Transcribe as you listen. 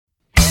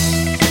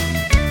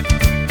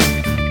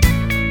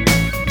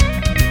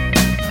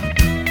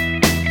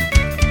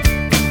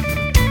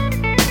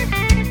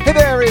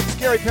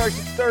Gary Parrish.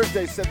 It's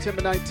Thursday,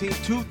 September 19,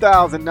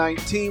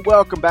 2019.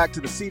 Welcome back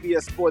to the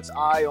CBS Sports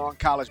Eye on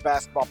College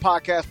Basketball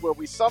podcast, where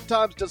we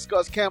sometimes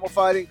discuss camel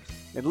fighting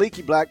and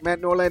leaky black.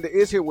 Matt Norlander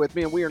is here with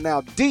me, and we are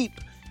now deep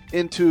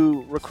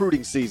into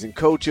recruiting season.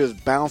 Coaches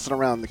bouncing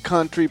around the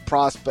country,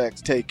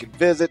 prospects taking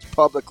visits,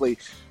 publicly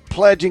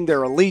pledging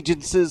their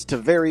allegiances to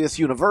various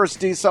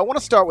universities. So I want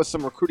to start with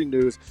some recruiting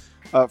news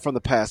from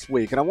the past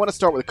week, and I want to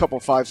start with a couple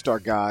of five-star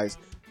guys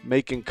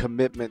making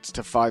commitments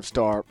to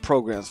five-star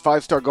programs.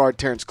 Five-star guard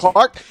Terrence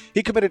Clark,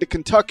 he committed to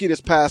Kentucky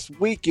this past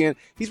weekend.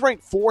 He's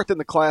ranked fourth in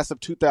the class of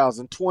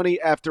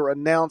 2020 after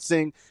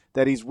announcing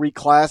that he's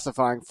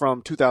reclassifying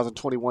from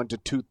 2021 to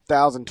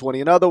 2020.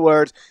 In other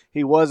words,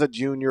 he was a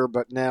junior,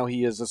 but now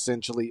he is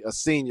essentially a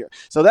senior.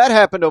 So that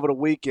happened over the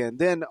weekend.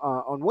 Then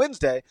on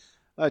Wednesday,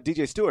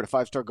 DJ Stewart, a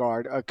five-star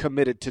guard,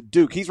 committed to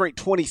Duke. He's ranked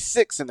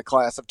 26 in the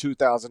class of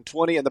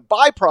 2020, and the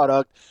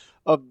byproduct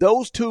of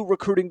those two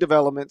recruiting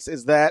developments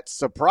is that,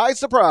 surprise,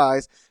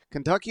 surprise,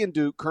 Kentucky and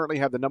Duke currently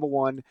have the number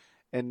 1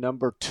 and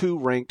number 2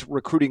 ranked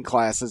recruiting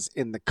classes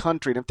in the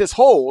country. And if this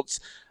holds,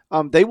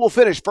 they will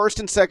finish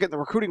first and second in the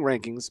recruiting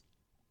rankings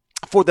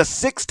for the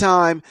 6th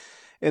time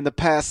in the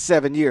past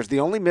 7 years. The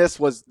only miss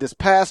was this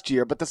past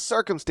year, but the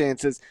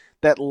circumstances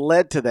that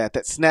led to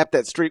that snapped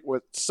that streak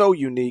were so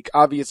unique.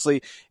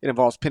 Obviously, it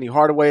involves Penny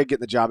Hardaway getting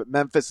the job at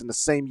Memphis in the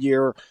same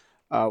year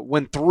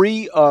when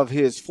 3 of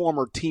his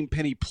former Team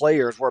Penny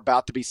players were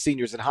about to be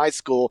seniors in high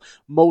school,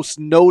 most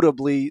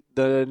notably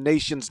the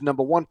nation's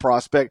number 1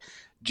 prospect,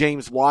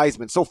 James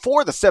Wiseman. So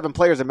 4 of the 7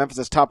 players in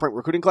Memphis' top-ranked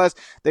recruiting class,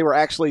 they were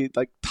actually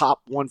like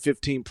top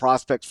 115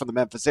 prospects from the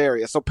Memphis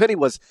area. So Penny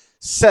was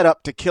set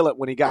up to kill it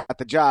when he got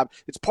the job.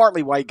 It's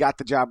partly why he got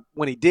the job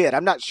when he did.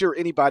 I'm not sure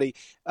anybody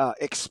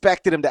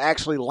expected him to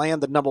actually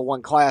land the number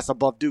 1 class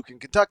above Duke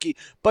and Kentucky,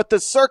 but the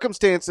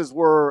circumstances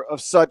were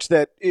of such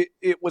that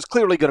it was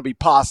clearly going to be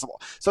possible.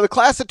 So the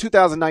class of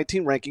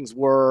 2019 rankings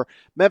were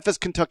Memphis,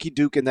 Kentucky,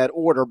 Duke in that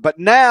order, but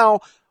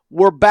now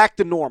we're back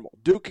to normal.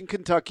 Duke and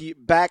Kentucky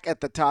back at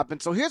the top.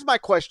 And so here's my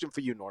question for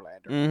you,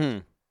 Norlander. Mm-hmm.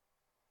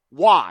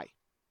 Why?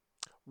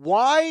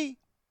 Why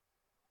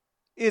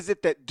is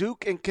it that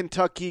Duke and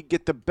Kentucky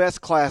get the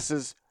best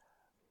classes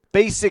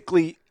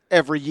basically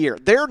every year?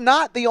 They're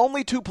not the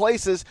only 2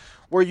 places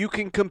where you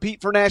can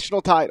compete for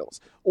national titles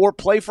or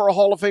play for a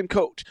Hall of Fame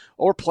coach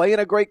or play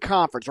in a great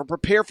conference or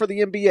prepare for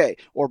the NBA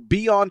or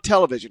be on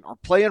television or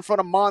play in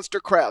front of monster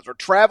crowds or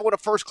travel in a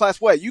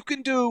first-class way. You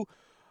can do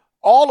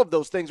all of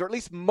those things, or at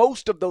least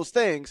most of those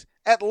things,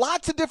 at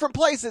lots of different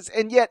places,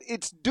 and yet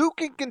it's Duke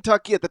and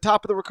Kentucky at the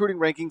top of the recruiting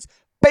rankings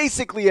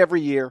basically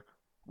every year.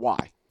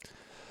 Why?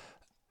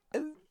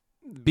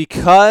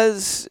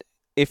 Because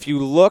if you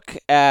look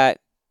at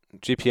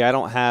GP, I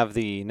don't have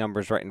the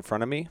numbers right in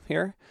front of me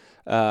here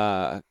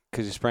because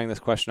you sprang this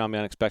question on me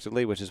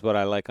unexpectedly, which is what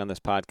I like on this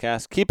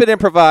podcast. Keep it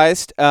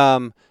improvised.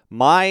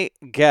 My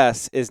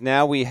guess is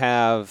now we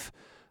have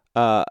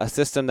a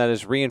system that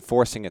is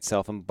reinforcing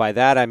itself. And by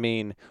that, I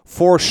mean,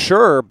 for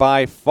sure,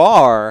 by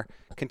far,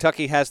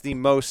 Kentucky has the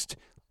most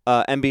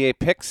NBA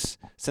picks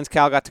since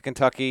Cal got to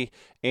Kentucky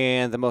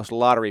and the most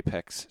lottery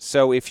picks.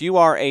 So if you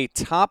are a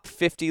top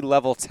 50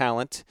 level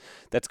talent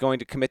that's going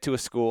to commit to a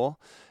school,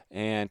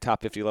 and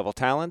top 50 level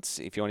talents,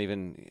 if you don't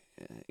even,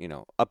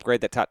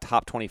 upgrade that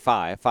top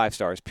 25, 5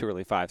 stars,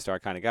 purely 5-star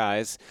kind of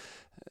guys,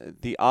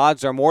 the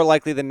odds are more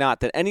likely than not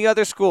that any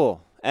other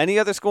school in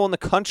the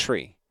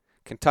country,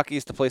 Kentucky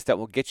is the place that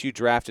will get you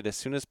drafted as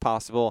soon as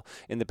possible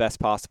in the best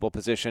possible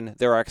position.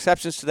 There are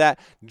exceptions to that.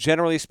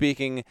 Generally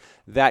speaking,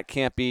 that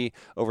can't be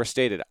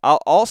overstated. I'll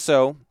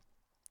also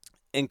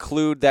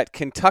include that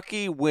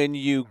Kentucky, when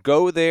you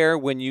go there,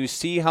 when you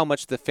see how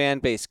much the fan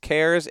base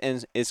cares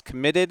and is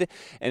committed,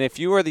 and if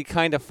you are the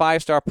kind of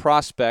 5-star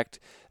prospect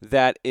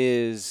that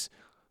is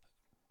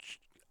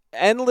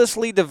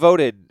endlessly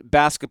devoted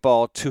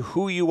basketball to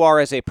who you are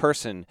as a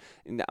person.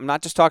 I'm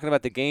not just talking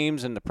about the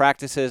games and the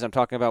practices. I'm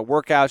talking about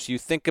workouts. You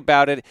think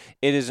about it.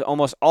 It is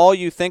almost all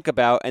you think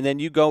about. And then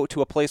you go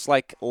to a place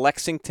like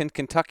Lexington,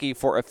 Kentucky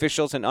for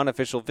officials and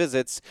unofficial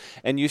visits,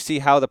 and you see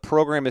how the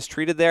program is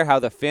treated there, how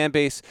the fan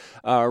base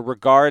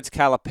regards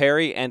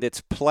Calipari and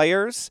its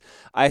players.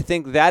 I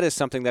think that is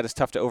something that is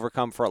tough to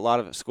overcome for a lot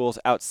of schools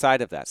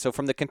outside of that. So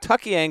from the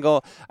Kentucky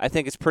angle, I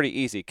think it's pretty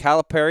easy.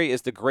 Calipari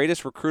is the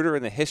greatest recruiter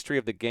in the history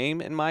of the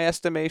game, in my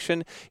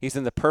estimation. He's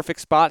in the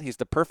perfect spot. He's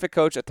the perfect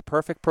coach at the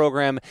perfect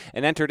program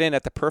and entered in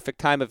at the perfect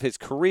time of his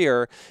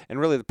career and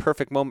really the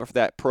perfect moment for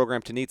that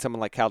program to need someone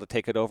like Cal to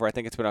take it over. I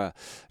think it's been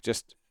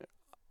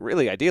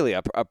really ideally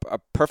a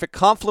perfect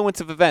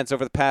confluence of events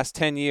over the past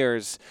 10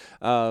 years.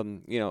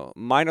 Minor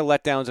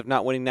letdowns of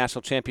not winning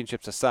national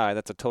championships aside,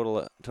 that's a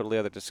totally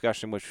other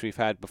discussion, which we've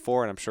had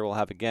before and I'm sure we'll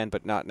have again,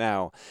 but not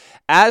now.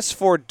 As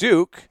for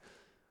Duke,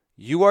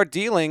 you are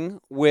dealing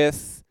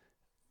with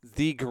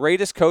the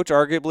greatest coach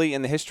arguably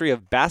in the history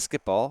of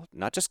basketball,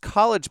 not just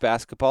college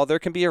basketball. There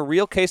can be a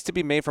real case to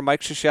be made for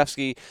Mike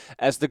Krzyzewski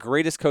as the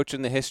greatest coach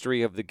in the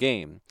history of the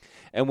game.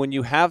 And when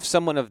you have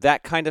someone of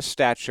that kind of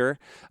stature,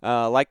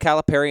 like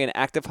Calipari, an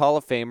active Hall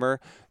of Famer,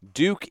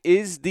 Duke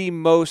is the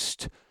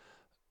most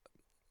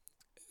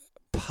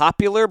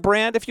popular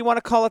brand, if you want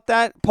to call it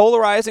that,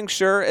 polarizing,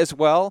 sure, as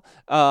well,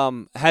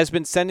 has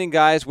been sending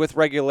guys with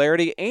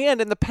regularity.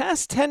 And in the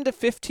past 10 to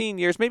 15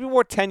 years, maybe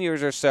more 10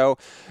 years or so,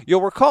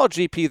 you'll recall,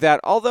 GP, that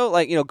although,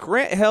 like,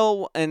 Grant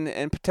Hill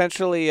and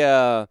potentially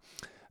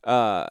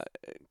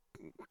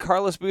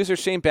Carlos Boozer,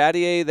 Shane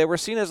Battier, they were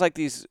seen as like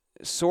these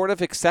sort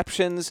of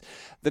exceptions.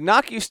 The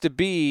knock used to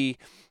be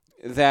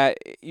that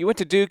you went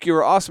to Duke, you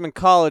were awesome in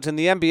college. In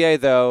the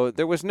NBA, though,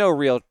 there was no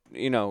real,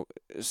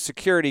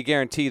 security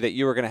guarantee that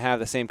you were going to have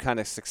the same kind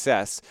of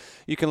success.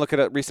 You can look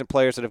at recent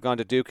players that have gone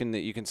to Duke and that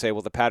you can say,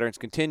 well, the pattern's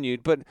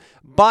continued. But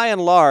by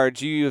and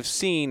large, you have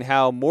seen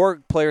how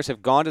more players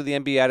have gone to the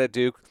NBA out of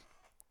Duke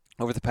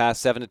over the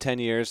past 7 to 10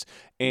 years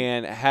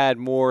and had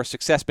more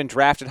success, been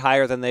drafted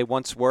higher than they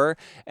once were.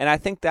 And I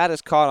think that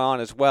has caught on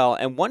as well.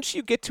 And once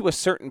you get to a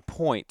certain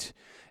point,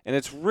 and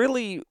it's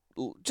really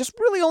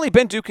only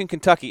been Duke and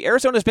Kentucky.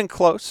 Arizona's been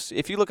close.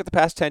 If you look at the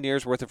past 10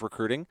 years worth of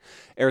recruiting,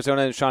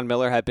 Arizona and Sean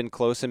Miller have been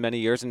close in many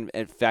years, and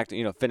in fact,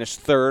 finished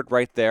third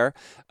right there.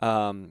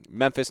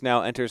 Memphis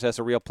now enters as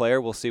a real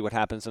player. We'll see what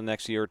happens in the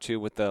next year or two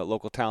with the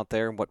local talent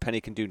there and what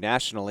Penny can do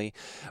nationally.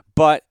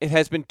 But it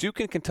has been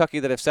Duke and Kentucky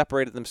that have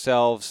separated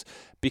themselves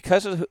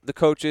because of the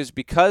coaches,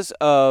 because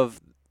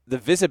of the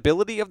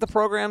visibility of the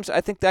programs.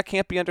 I think that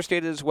can't be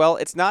understated as well.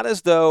 It's not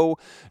as though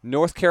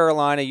North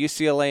Carolina,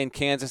 UCLA, and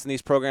Kansas and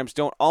these programs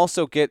don't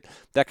also get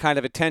that kind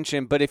of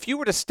attention. But if you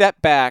were to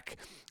step back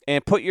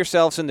and put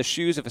yourselves in the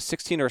shoes of a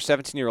 16 or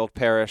 17-year-old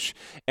Parrish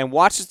and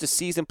watch as the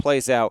season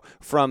plays out,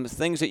 from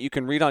things that you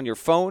can read on your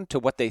phone to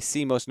what they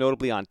see most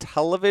notably on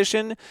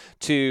television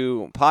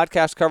to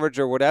podcast coverage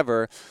or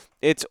whatever,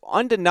 it's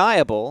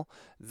undeniable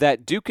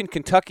that Duke and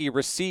Kentucky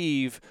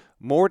receive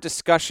more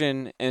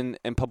discussion and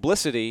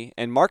publicity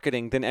and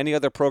marketing than any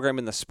other program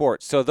in the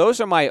sport. So those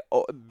are my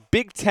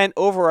Big Ten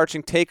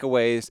overarching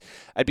takeaways.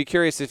 I'd be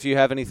curious if you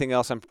have anything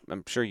else. I'm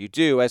sure you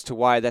do, as to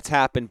why that's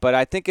happened. But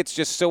I think it's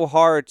just so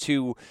hard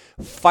to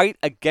fight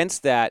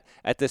against that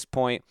at this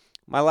point.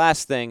 My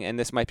last thing, and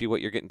this might be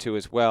what you're getting to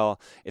as well,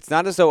 it's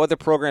not as though other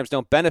programs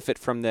don't benefit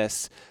from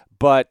this,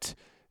 but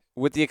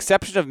with the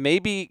exception of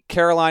maybe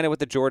Carolina with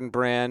the Jordan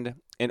brand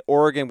and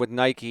Oregon with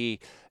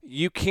Nike,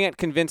 you can't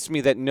convince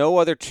me that no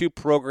other two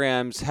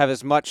programs have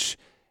as much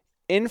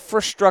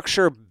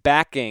infrastructure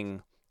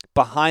backing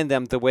behind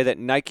them the way that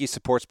Nike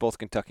supports both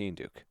Kentucky and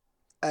Duke.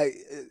 I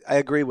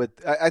agree with.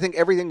 I think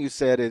everything you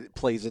said, it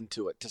plays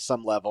into it to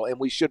some level, and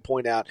we should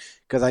point out,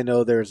 because I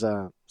know there's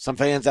some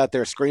fans out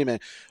there screaming,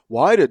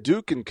 "Why do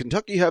Duke and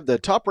Kentucky have the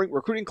top-ranked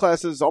recruiting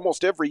classes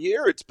almost every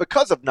year?" It's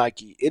because of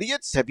Nike.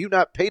 Idiots, have you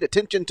not paid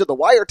attention to the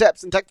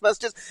wiretaps and text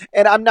messages?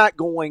 And I'm not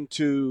going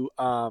to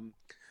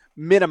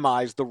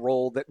minimize the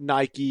role that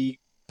Nike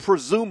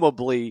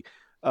presumably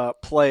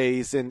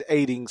plays in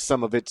aiding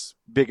some of its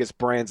biggest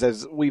brands,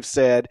 as we've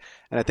said,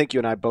 and I think you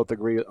and I both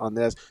agree on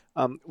this.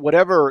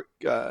 Whatever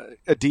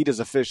Adidas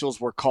officials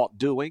were caught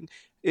doing,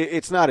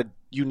 it's not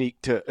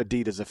unique to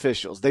Adidas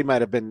officials. They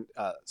might have been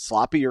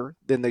sloppier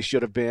than they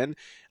should have been,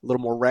 a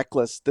little more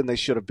reckless than they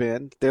should have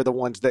been. They're the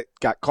ones that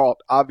got caught,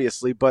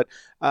 obviously, but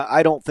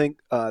I don't think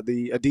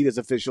the Adidas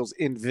officials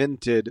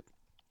invented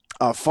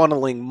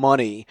funneling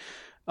money,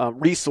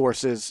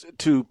 resources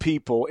to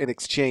people in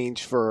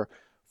exchange for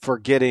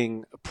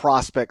getting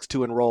prospects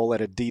to enroll at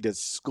Adidas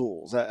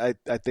schools. I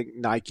think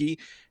Nike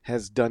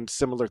has done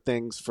similar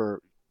things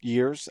for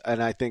years,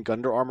 and I think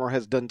Under Armour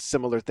has done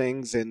similar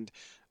things, and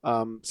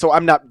so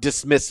I'm not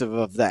dismissive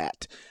of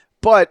that.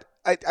 But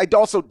I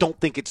also don't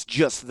think it's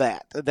just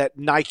that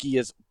Nike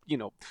is,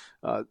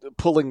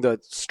 pulling the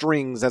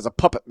strings as a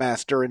puppet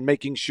master and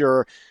making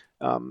sure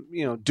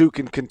Duke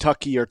and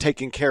Kentucky are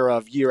taken care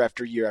of year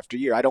after year after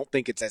year. I don't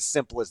think it's as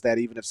simple as that,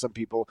 even if some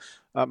people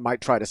might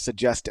try to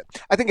suggest it.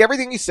 I think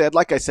everything you said,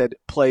 like I said,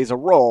 plays a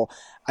role.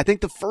 I think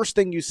the first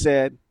thing you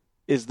said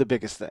is the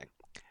biggest thing,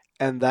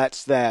 and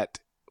that's that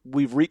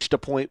we've reached a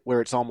point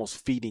where it's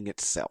almost feeding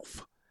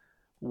itself,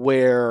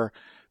 where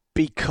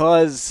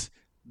because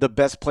the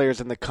best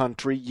players in the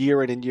country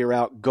year in and year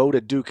out go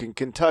to Duke and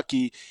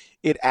Kentucky,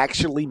 it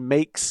actually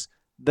makes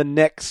the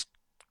next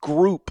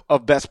group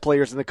of best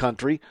players in the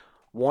country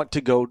want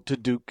to go to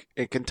Duke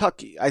and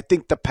Kentucky. I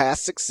think the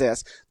past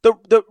success,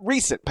 the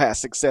recent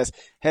past success,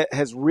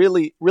 has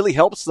really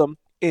helps them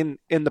in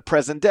the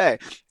present day.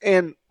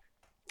 And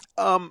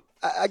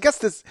I guess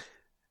this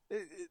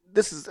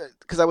is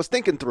because I was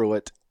thinking through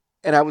it,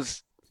 and I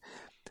was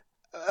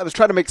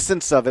trying to make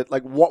sense of it.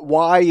 Like,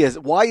 why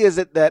is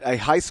it that a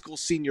high school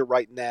senior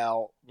right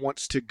now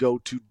wants to go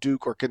to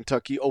Duke or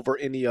Kentucky over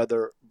any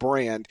other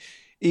brand,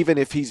 even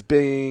if he's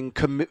being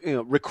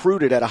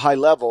recruited at a high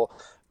level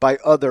by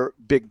other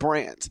big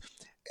brands?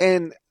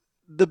 And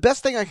the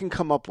best thing I can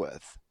come up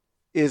with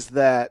is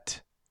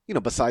that,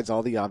 besides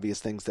all the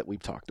obvious things that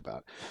we've talked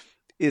about,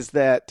 is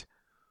that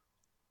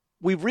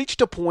we've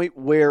reached a point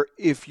where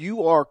if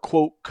you are,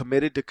 quote,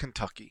 committed to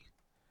Kentucky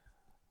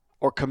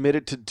or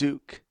committed to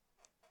Duke,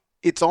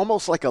 it's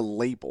almost like a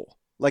label,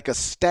 like a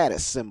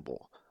status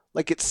symbol,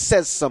 like it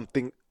says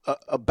something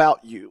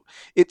about you.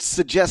 It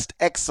suggests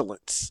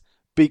excellence,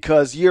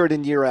 because year in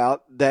and year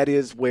out, that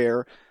is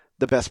where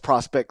the best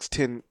prospects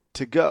tend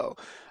to go.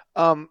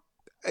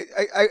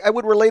 I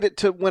would relate it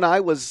to when I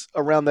was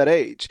around that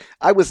age.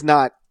 I was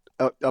not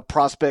a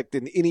prospect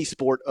in any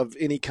sport of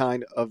any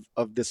kind of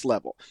this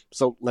level.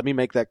 So let me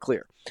make that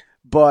clear.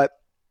 But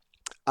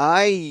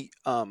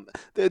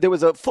there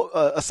was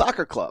a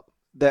soccer club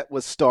that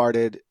was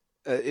started.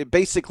 It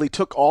basically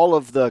took all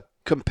of the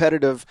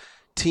competitive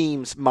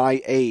teams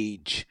my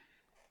age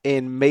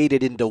and made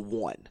it into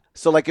one.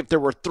 So like if there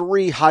were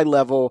 3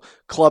 high-level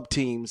club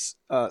teams,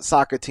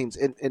 soccer teams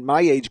in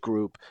my age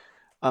group,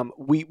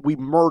 we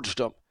merged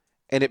them,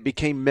 and it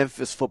became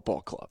Memphis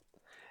Football Club.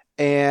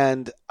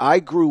 And I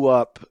grew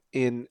up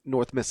in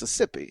North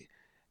Mississippi,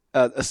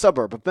 a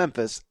suburb of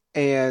Memphis,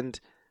 and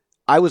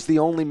I was the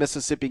only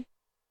Mississippi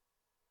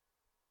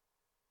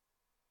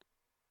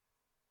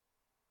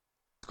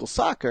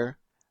soccer.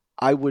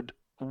 I would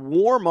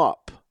warm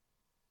up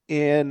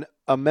in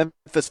a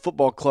Memphis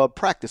Football Club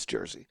practice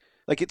jersey.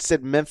 Like it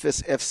said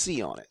Memphis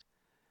FC on it.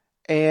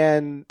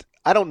 And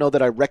I don't know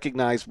that I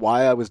recognized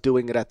why I was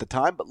doing it at the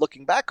time, but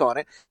looking back on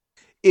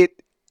it,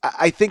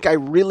 I think I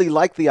really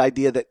like the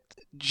idea that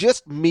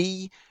just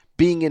me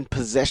being in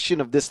possession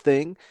of this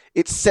thing,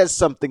 it says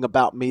something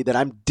about me that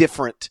I'm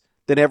different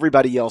than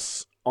everybody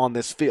else on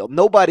this field.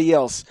 Nobody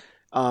else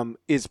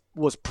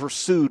was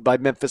pursued by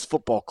Memphis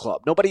Football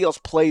Club. Nobody else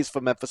plays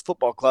for Memphis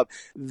Football Club.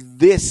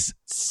 This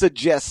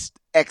suggests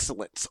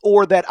excellence,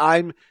 or that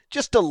I'm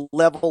just a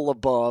level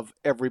above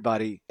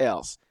everybody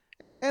else.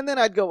 And then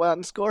I'd go out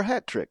and score a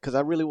hat trick because I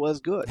really was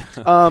good.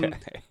 Okay.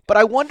 But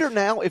I wonder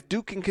now if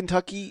Duke and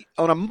Kentucky,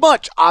 on a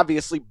much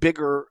obviously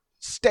bigger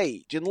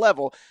stage and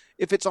level,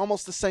 if it's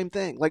almost the same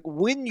thing. Like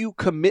when you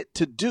commit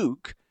to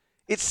Duke,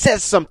 it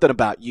says something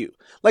about you.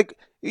 Like,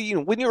 you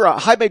know, when you're a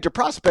high major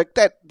prospect,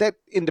 that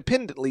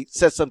independently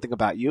says something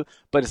about you.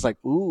 But it's like,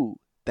 ooh,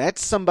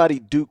 that's somebody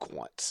Duke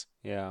wants.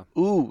 Yeah.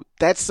 Ooh,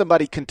 that's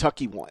somebody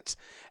Kentucky wants.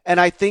 And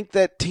I think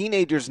that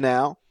teenagers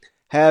now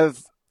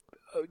have,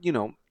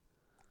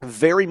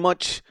 very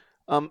much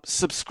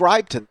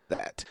subscribed to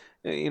that.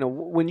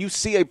 When you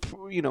see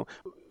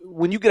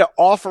when you get an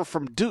offer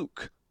from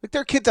Duke, like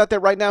there are kids out there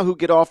right now who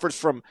get offers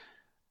from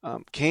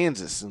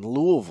Kansas and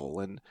Louisville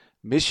and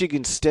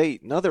Michigan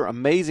State and other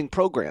amazing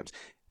programs.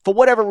 For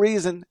whatever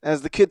reason,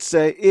 as the kids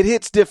say, it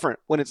hits different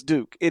when it's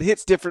Duke. It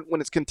hits different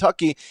when it's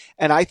Kentucky.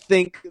 And I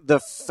think the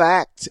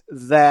fact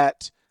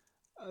that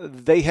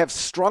they have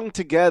strung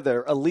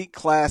together elite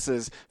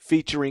classes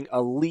featuring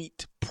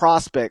elite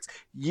prospects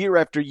year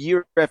after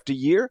year after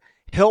year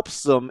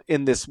helps them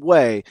in this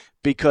way,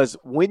 because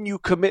when you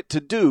commit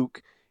to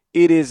Duke,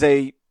 it's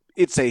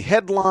a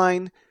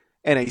headline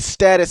and a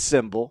status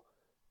symbol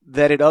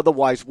that it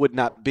otherwise would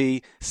not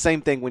be.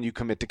 Same thing when you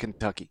commit to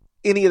Kentucky.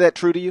 Any of that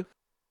true to you?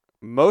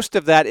 Most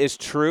of that is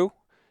true.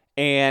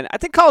 And I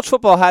think college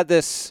football had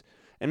this,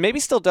 and maybe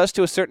still does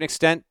to a certain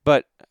extent,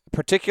 but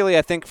particularly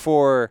I think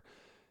for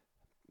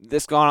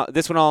this went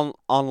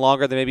on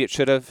longer than maybe it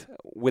should have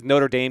with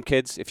Notre Dame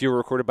kids. If you were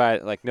recruited by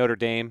like Notre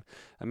Dame,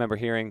 I remember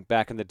hearing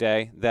back in the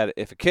day that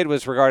if a kid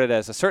was regarded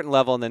as a certain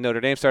level and then Notre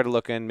Dame started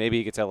looking, maybe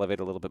he gets elevated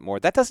a little bit more.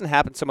 That doesn't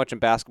happen so much in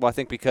basketball, I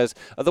think, because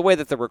of the way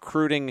that the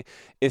recruiting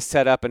is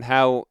set up and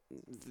how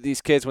these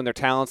kids, when they're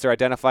talents, they're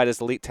identified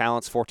as elite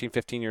talents, 14,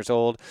 15 years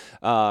old.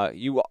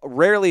 You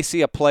rarely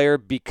see a player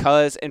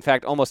because, in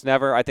fact, almost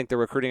never, I think the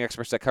recruiting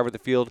experts that cover the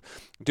field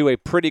do a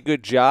pretty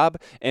good job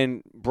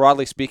and,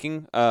 broadly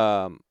speaking,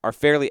 are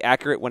fairly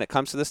accurate when it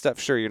comes to this stuff.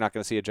 Sure, you're not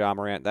going to see a Ja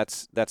Morant.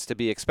 That's to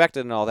be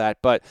expected and all that,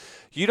 but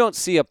you don't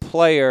see a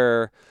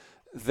player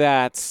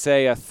that's,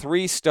 say, a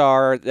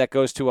 3-star that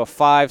goes to a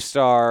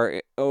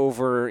 5-star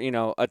over, a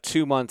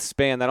 2-month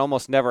span. That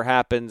almost never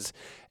happens.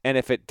 And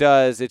if it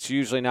does, it's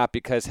usually not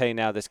because, hey,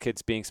 now this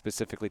kid's being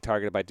specifically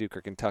targeted by Duke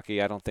or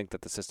Kentucky. I don't think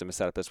that the system is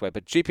set up this way.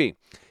 But, GP,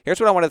 here's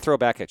what I want to throw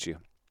back at you.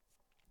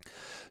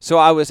 So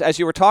as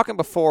you were talking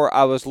before,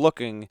 I was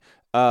looking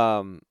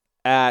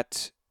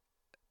at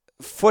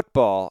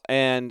football.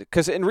 And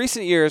because in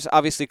recent years,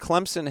 obviously,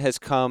 Clemson has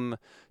come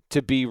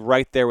to be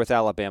right there with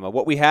Alabama.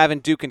 What we have in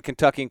Duke and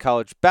Kentucky in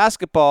college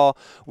basketball,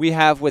 we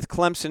have with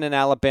Clemson and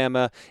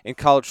Alabama in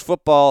college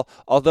football,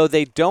 although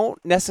they don't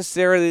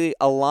necessarily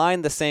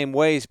align the same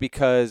ways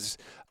because,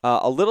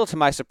 a little to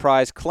my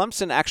surprise,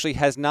 Clemson actually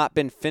has not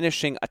been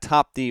finishing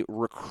atop the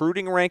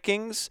recruiting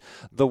rankings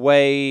the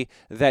way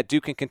that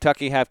Duke and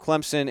Kentucky have.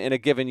 Clemson in a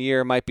given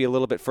year might be a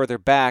little bit further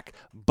back.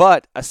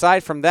 But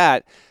aside from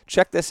that,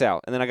 check this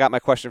out. And then I got my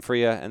question for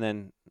you, and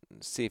then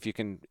see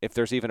if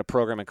there's even a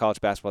program in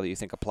college basketball that you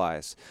think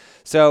applies.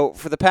 So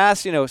for the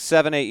past,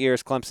 7-8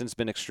 years, Clemson's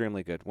been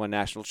extremely good. Won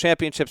national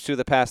championships 2 of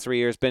the past 3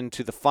 years, been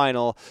to the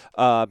final,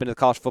 been to the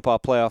college football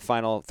playoff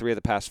final 3 of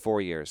the past 4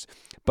 years.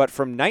 But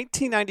from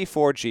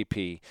 1994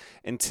 GP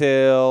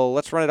until,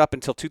 let's run it up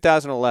until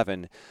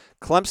 2011,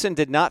 Clemson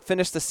did not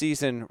finish the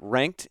season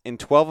ranked in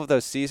 12 of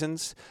those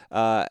seasons,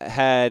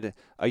 had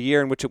a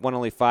year in which it won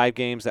only 5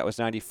 games. That was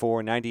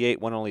 94.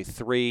 98 won only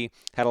 3.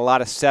 Had a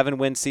lot of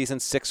 7-win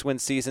seasons, 6-win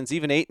seasons,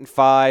 even 8-5,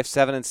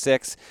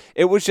 7-6.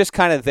 It was just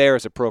kind of there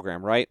as a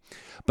program, right?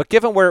 But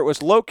given where it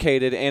was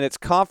located and its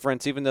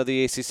conference, even though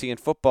the ACC in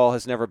football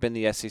has never been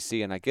the SEC,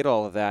 and I get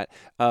all of that,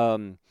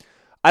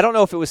 I don't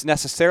know if it was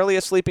necessarily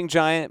a sleeping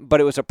giant,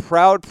 but it was a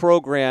proud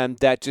program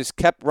that just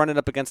kept running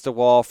up against the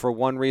wall for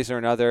one reason or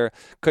another.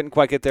 Couldn't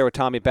quite get there with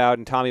Tommy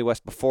Bowden, Tommy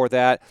West before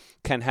that,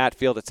 Ken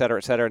Hatfield, et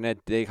cetera, and then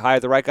they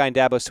hired the right guy in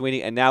Dabo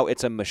Swinney, and now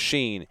it's a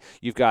machine.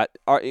 You've got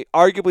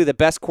arguably the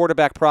best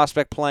quarterback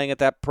prospect playing at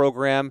that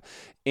program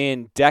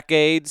in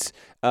decades.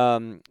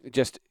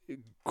 Just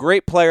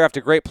great player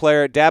after great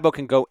player. Dabo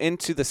can go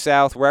into the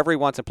South wherever he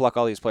wants and pluck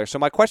all these players. So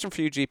my question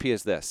for you, GP,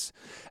 is this.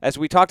 As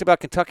we talked about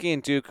Kentucky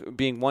and Duke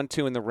being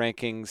 1-2 in the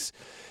rankings,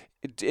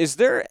 is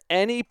there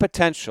any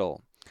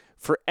potential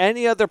for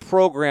any other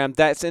program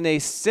that's in a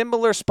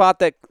similar spot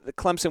that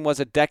Clemson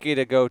was a decade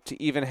ago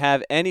to even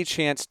have any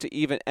chance to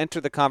even enter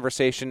the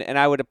conversation? And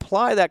I would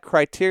apply that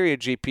criteria,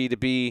 GP, to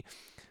be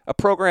a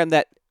program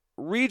that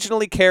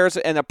regionally cares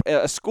and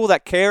a school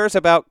that cares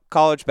about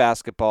college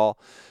basketball,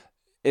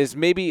 is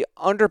maybe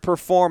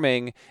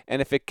underperforming,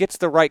 and if it gets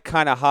the right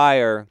kind of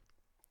hire,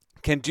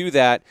 can do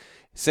that,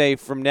 say,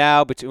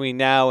 between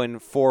now and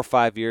 4 or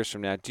 5 years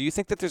from now. Do you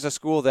think that there's a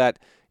school that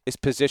is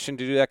positioned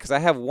to do that? Because I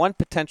have one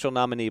potential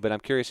nominee, but I'm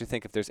curious to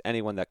think if there's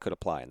anyone that could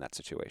apply in that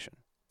situation.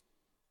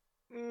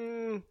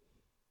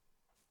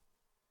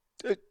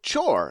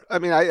 Sure. I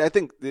mean, I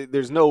think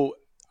there's no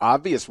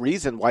obvious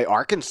reason why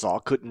Arkansas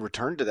couldn't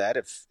return to that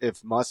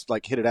if Muss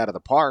hit it out of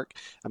the park.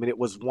 I mean, it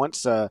was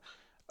once a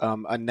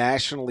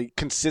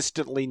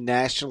consistently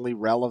nationally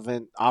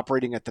relevant,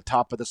 operating at the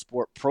top of the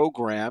sport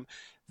program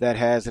that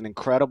has an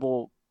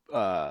incredible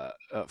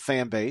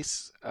fan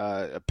base,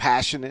 a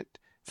passionate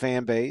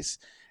fan base,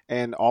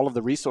 and all of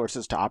the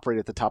resources to operate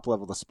at the top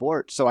level of the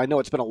sport. So I know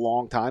it's been a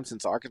long time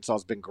since Arkansas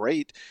has been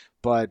great,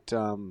 but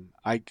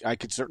I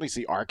could certainly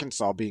see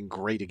Arkansas being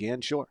great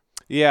again, sure.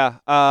 Yeah,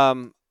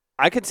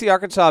 I could see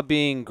Arkansas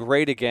being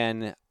great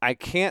again. I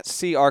can't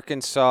see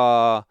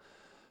Arkansas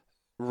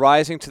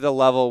rising to the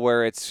level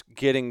where it's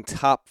getting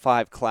top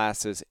 5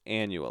 classes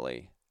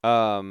annually.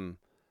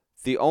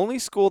 The only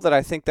school that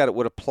I think that it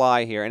would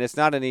apply here, and it's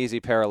not an easy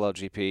parallel,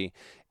 GP,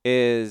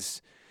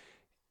 is,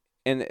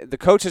 and the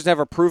coach has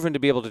never proven to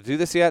be able to do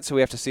this yet, so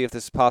we have to see if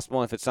this is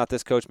possible. And if it's not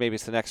this coach, maybe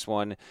it's the next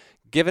one.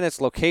 Given its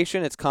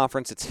location, its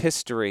conference, its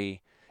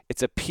history,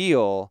 its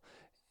appeal,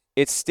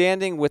 its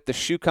standing with the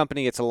shoe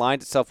company it's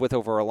aligned itself with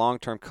over a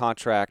long-term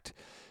contract,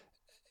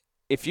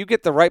 if you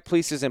get the right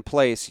pieces in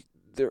place,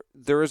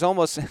 there is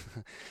almost,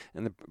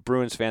 and the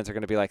Bruins fans are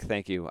going to be like,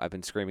 thank you, I've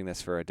been screaming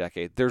this for a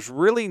decade. There's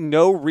really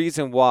no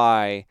reason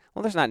why,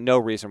 well, there's not no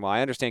reason why.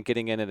 I understand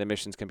getting in at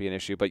admissions can be an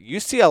issue, but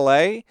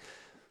UCLA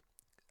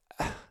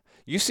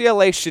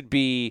should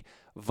be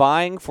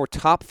vying for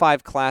top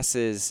 5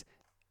 classes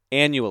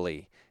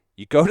annually.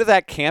 You go to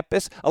that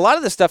campus. A lot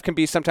of this stuff can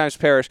be sometimes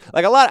Parrish.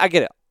 I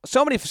get it.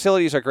 So many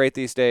facilities are great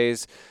these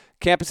days.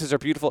 Campuses are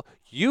beautiful.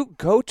 You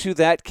go to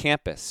that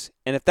campus,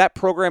 and if that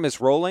program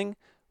is rolling,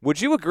 would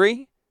you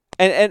agree?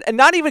 And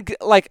not even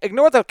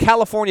ignore the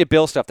California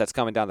bill stuff that's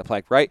coming down the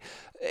pike, right?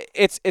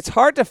 It's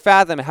hard to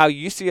fathom how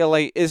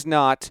UCLA is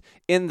not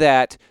in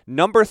that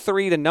number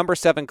 3 to number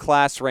 7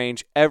 class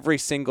range every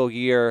single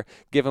year,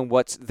 given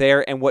what's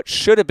there and what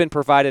should have been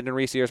provided in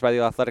recent years by the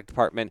athletic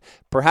department.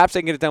 Perhaps they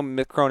can get it done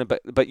with Mick Cronin,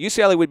 but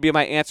UCLA would be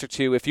my answer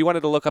to, if you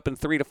wanted to look up in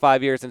 3 to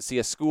 5 years and see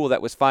a school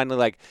that was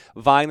finally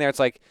vying there. It's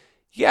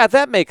yeah,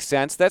 that makes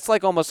sense. That's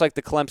almost like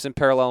the Clemson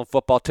parallel in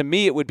football. To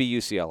me, it would be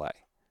UCLA.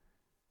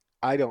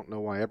 I don't know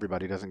why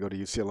everybody doesn't go to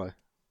UCLA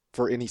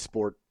for any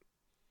sport.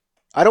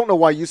 I don't know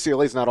why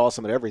UCLA is not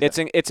awesome at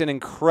everything. It's an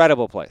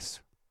incredible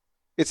place.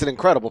 It's an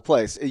incredible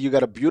place. You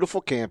got a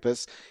beautiful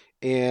campus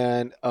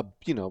and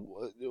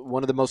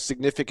one of the most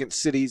significant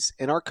cities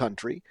in our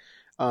country.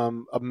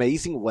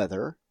 Amazing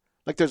weather.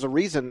 There's a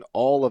reason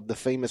all of the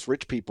famous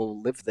rich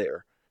people live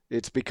there.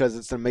 It's because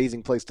it's an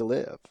amazing place to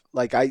live.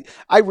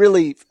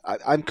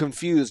 I'm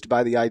confused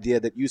by the idea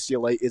that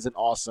UCLA isn't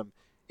awesome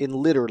in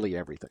literally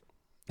everything.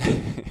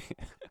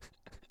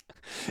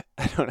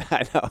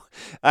 I know.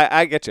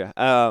 I get you.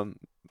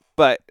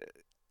 But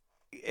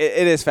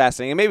it is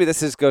fascinating. And maybe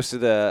this goes to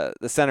the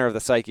center of the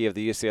psyche of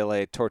the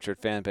UCLA tortured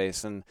fan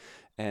base. And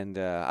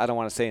I don't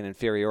want to say an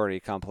inferiority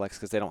complex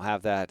because they don't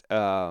have that.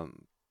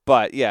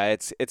 But, yeah,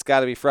 it's got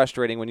to be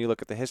frustrating when you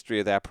look at the history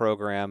of that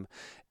program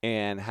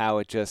and how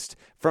it just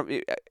 –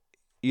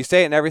 you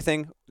say it in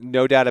everything,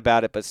 no doubt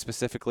about it, but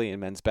specifically in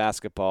men's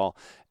basketball,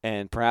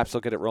 and perhaps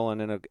they'll get it rolling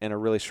in a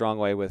really strong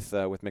way with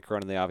Mick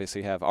Cronin. They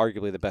obviously have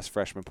arguably the best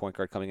freshman point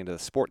guard coming into the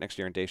sport next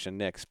year in Daishen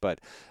Nix, but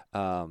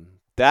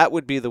that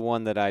would be the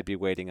one that I'd be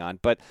waiting on.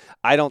 But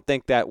I don't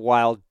think that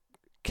while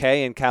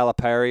Kay and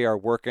Calipari are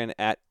working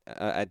at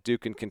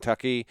Duke and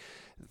Kentucky,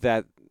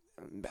 that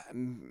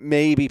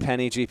maybe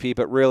Penny GP,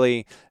 but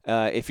really,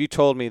 if you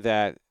told me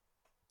that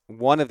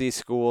one of these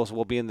schools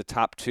will be in the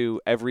top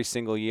 2 every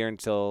single year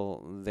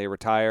until they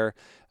retire.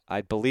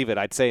 I believe it.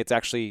 I'd say it's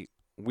actually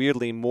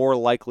weirdly more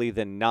likely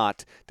than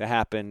not to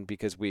happen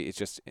because we've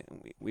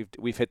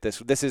hit this.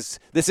 This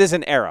is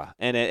an era,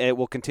 and it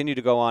will continue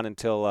to go on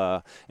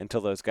until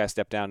those guys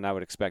step down. And I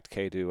would expect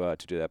K to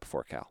do that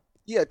before Cal.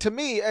 Yeah, to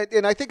me,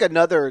 and I think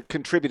another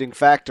contributing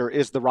factor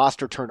is the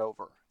roster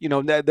turnover.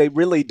 They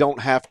really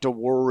don't have to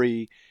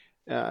worry.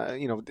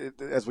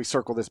 As we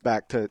circle this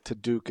back to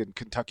Duke and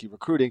Kentucky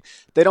recruiting,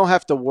 they don't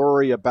have to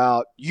worry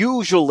about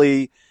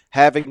usually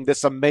having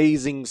this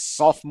amazing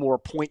sophomore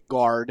point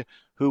guard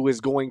who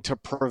is going to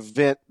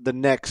prevent the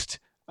next,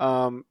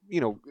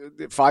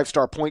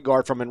 5-star point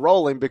guard from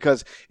enrolling,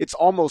 because it's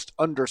almost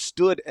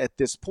understood at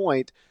this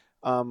point.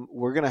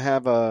 We're going to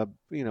have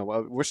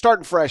we're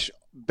starting fresh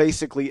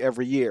basically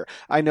every year.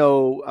 I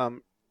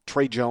know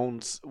Trey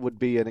Jones would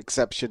be an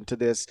exception to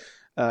this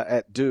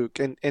at Duke.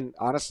 And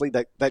honestly,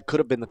 that could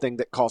have been the thing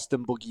that cost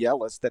them Boogie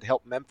Ellis, that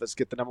helped Memphis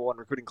get the number 1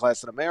 recruiting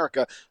class in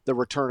America, the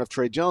return of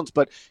Trey Jones.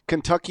 But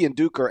Kentucky and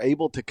Duke are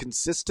able to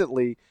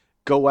consistently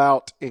go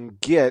out and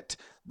get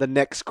the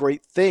next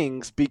great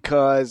things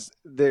because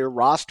their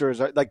rosters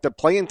are like the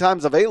playing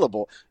time's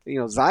available.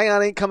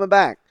 Zion ain't coming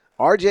back.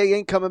 RJ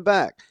ain't coming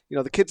back.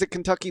 The kids at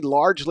Kentucky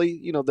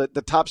largely,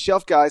 the top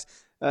shelf guys,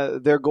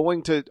 they're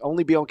going to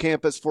only be on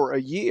campus for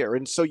a year.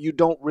 And so you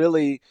don't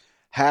really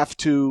have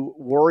to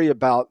worry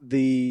about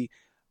the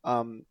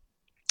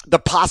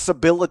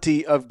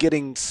possibility of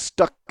getting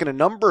stuck in a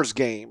numbers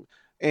game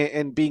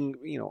and being,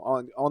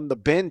 on the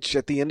bench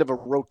at the end of a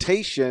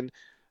rotation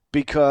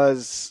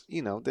because,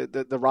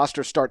 the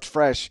roster starts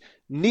fresh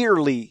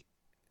nearly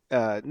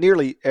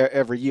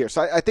every year.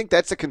 So I think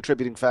that's a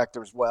contributing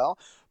factor as well.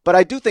 But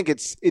I do think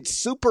it's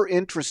super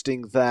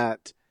interesting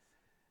that,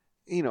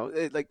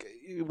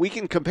 we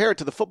can compare it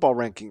to the football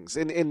rankings,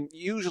 and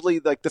usually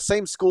the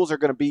same schools are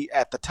going to be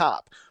at the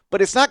top,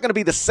 but it's not going to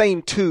be the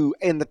same 2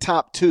 in the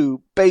top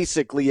 2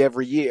 basically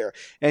every year.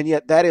 And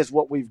yet that is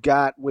what we've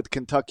got with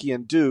Kentucky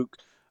and Duke,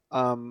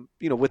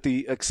 with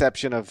the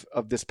exception of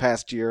this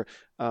past year.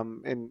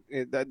 And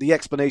the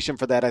explanation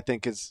for that, I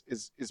think, is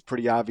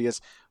pretty obvious.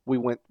 We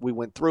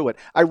went through it.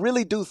 I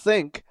really do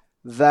think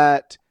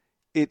that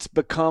it's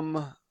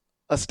become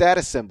a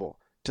status symbol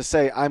to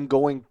say I'm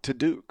going to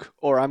Duke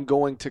or I'm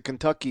going to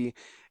Kentucky,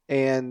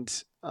 and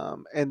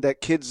that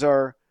kids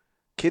are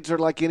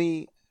like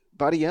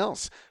anybody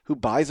else who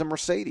buys a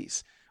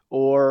Mercedes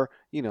or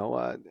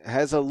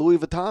has a Louis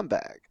Vuitton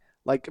bag.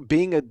 Like,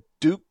 being a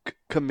Duke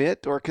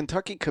commit or a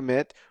Kentucky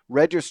commit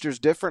registers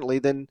differently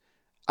than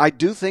I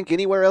do think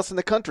anywhere else in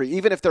the country,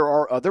 even if there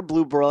are other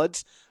blue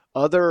bloods,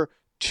 other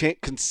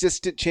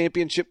consistent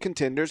championship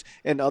contenders,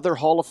 and other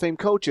Hall of Fame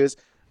coaches.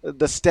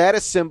 The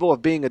status symbol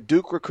of being a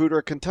Duke recruit or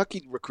a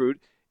Kentucky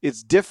recruit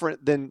is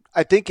different than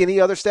I think any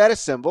other status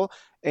symbol,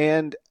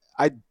 and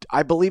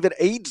I believe it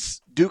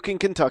aids Duke and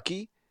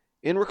Kentucky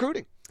in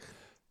recruiting.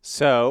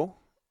 So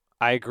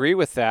I agree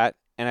with that,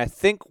 and I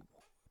think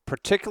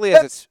particularly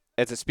as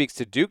it speaks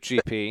to Duke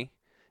GP.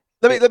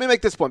 Let me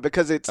make this point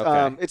because it's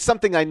okay. It's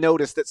something I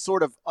noticed that's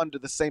sort of under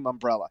the same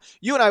umbrella.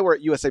 You and I were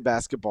at USA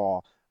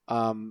Basketball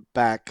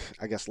back,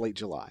 I guess, late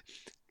July.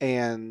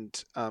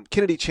 And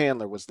Kennedy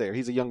Chandler was there.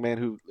 He's a young man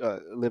who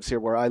lives here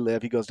where I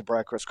live. He goes to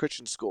Briarcrest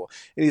Christian School.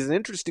 And he's an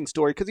interesting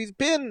story because he's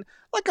been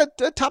like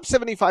a top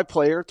 75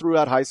 player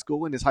throughout high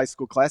school in his high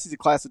school class. He's a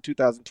class of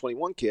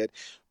 2021 kid.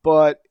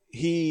 But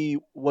he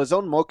was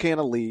on Mocan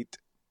Elite,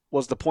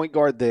 was the point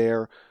guard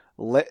there,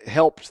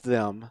 helped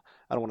them.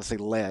 I don't want to say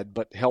led,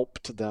 but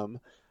helped them.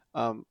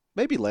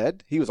 Maybe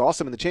led. He was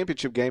awesome in the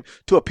championship game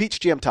to a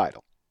Peach Jam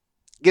title.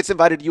 Gets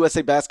invited to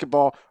USA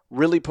Basketball,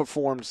 really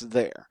performs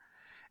there.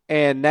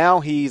 And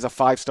now he's a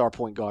 5-star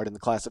point guard in the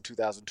class of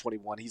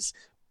 2021. He's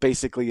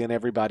basically in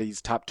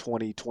everybody's top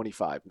 20,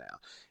 25 now.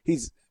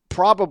 He's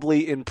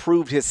probably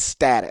improved his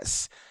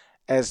status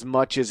as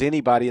much as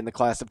anybody in the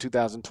class of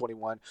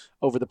 2021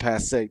 over the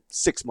past, say,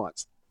 6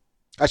 months.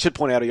 I should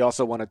point out he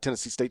also won a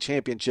Tennessee State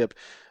championship,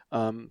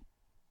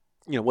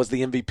 was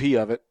the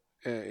MVP of it,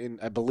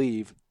 I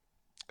believe,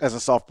 as a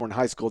sophomore in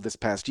high school this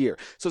past year.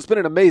 So it's been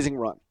an amazing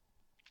run.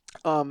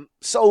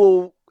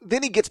 So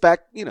then he gets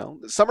back,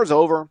 summer's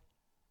over.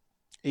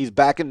 He's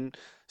back in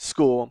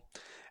school,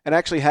 and I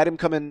actually had him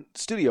come in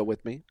studio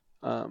with me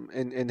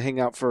and hang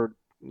out for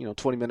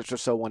 20 minutes or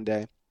so one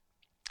day,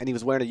 and he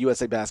was wearing a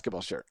USA Basketball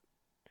shirt.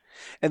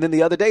 And then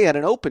the other day he had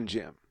an open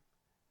gym,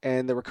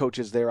 and there were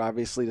coaches there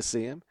obviously to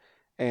see him,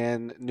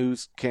 and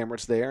news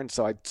cameras there, and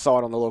so I saw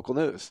it on the local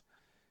news.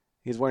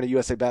 He's wearing a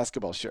USA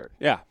Basketball shirt.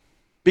 Yeah.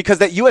 Because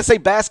that USA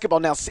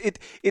Basketball now,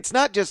 it's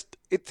not just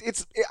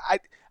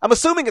I'm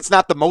assuming it's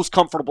not the most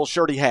comfortable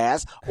shirt he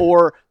has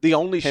or the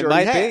only shirt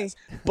he has,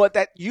 but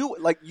that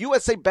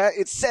USA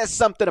it says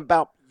something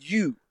about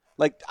you.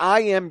 Like,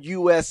 I am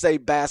USA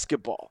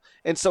Basketball,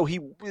 and so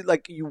you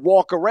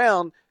walk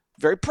around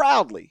very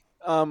proudly,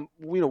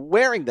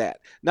 wearing that,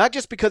 not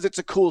just because it's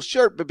a cool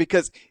shirt, but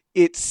because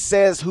it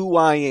says who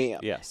I am.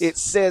 Yes. It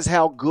says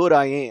how good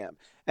I am,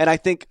 and I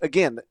think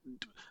again,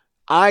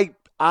 I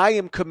I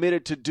am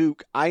committed to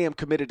Duke. I am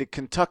committed to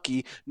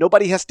Kentucky.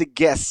 Nobody has to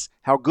guess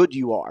how good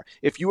you are.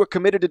 If you are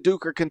committed to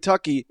Duke or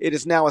Kentucky, it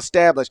is now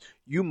established.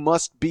 You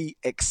must be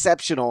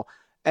exceptional.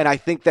 And I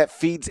think that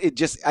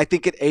I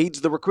think it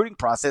aids the recruiting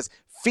process,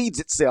 feeds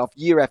itself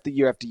year after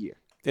year after year.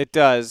 It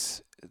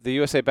does. The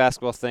USA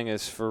basketball thing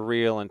is for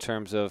real in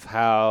terms of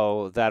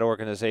how that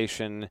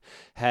organization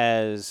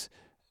has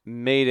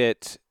made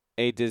it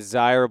a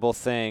desirable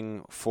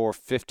thing for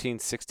 15,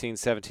 16,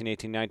 17,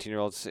 18,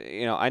 19-year-olds.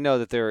 I know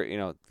that they're,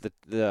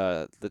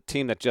 the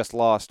team that just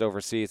lost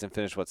overseas and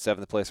finished,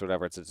 7th place or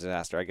whatever, it's a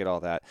disaster. I get all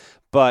that.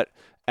 But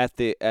at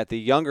the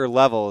younger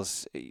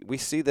levels, we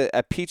see that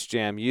at Peach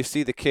Jam, you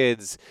see the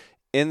kids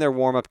in their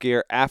warm-up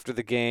gear after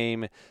the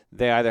game.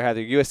 They either have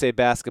their USA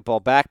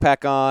basketball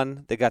backpack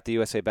on, they got the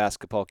USA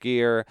basketball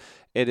gear.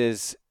 It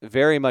is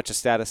very much a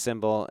status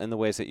symbol in the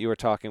ways that you were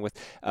talking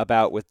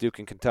about with Duke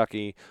and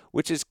Kentucky,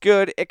 which is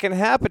good. It can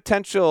have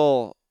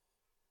potential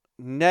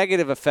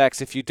negative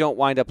effects if you don't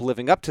wind up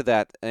living up to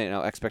that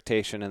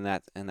expectation and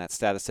that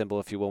status symbol,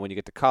 if you will, when you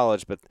get to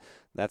college, but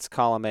that's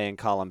column A and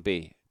column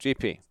B.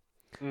 GP,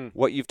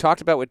 what you've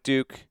talked about with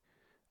Duke,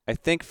 I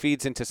think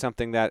feeds into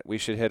something that we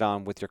should hit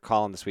on with your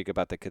column this week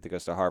about the kid that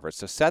goes to Harvard.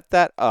 So set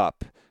that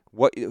up.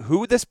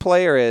 Who this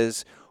player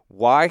is,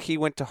 why he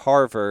went to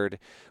Harvard,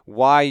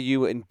 why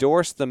you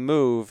endorsed the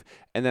move,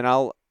 and then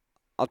I'll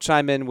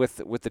chime in with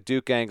the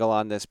Duke angle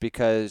on this,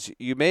 because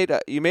you made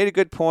a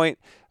good point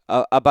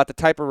about the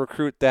type of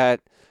recruit that,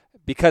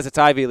 because it's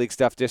Ivy League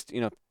stuff, just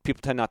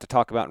people tend not to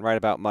talk about and write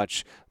about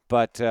much.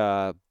 But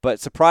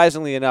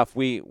surprisingly enough,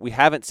 we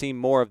haven't seen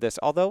more of this,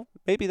 although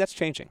maybe that's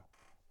changing.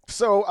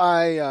 So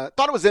I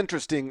thought it was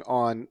interesting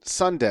on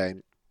Sunday.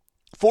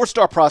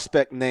 4-star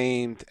prospect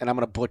named, and I'm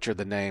going to butcher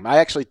the name. I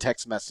actually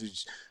text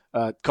messaged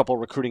a couple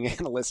recruiting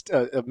analysts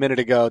a minute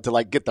ago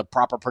to get the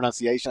proper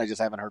pronunciation. I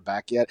just haven't heard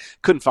back yet.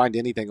 Couldn't find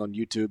anything on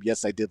YouTube.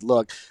 Yes, I did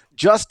look.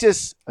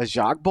 Justice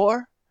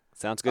Ajagbar?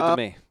 Sounds good to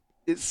me.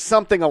 It's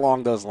something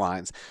along those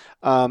lines.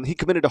 He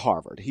committed to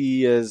Harvard.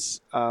 He is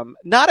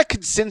not a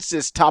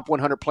consensus top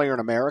 100 player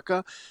in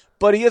America,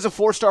 but he is a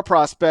 4-star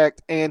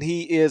prospect, and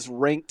he is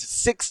ranked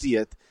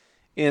 60th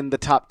in the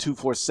top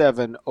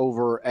 247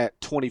 over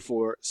at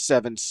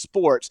 24/7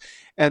 Sports.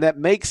 And that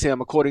makes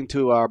him, according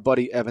to our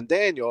buddy Evan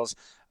Daniels,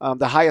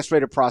 the highest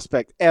rated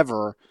prospect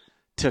ever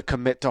to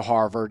commit to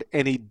Harvard.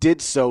 And he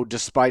did so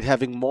despite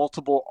having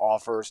multiple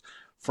offers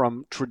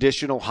from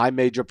traditional high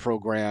major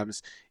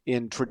programs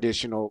in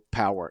traditional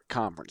power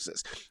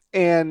conferences.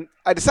 And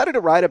I decided to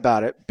write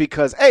about it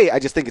because A, I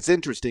just think it's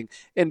interesting,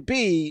 and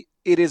B,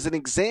 it is an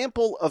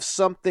example of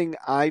something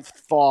I've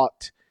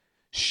thought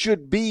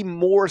should be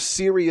more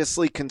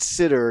seriously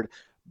considered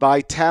by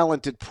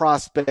talented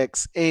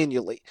prospects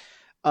annually.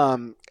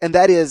 And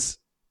that is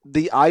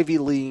the Ivy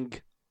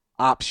League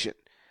option.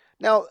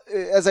 Now,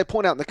 as I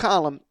point out in the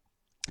column,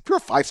 if you're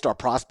a 5-star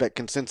prospect,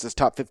 consensus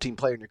top 15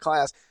 player in your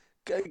class,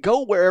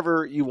 go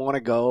wherever you want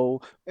to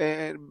go,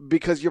 and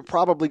because you're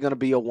probably going to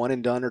be a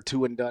 1-and-done or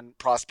 2-and-done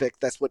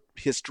prospect. That's what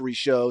history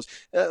shows.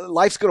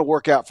 Life's going to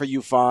work out for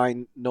you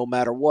fine no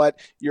matter what.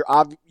 You're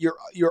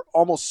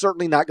almost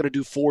certainly not going to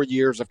do 4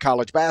 years of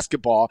college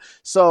basketball.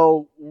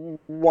 So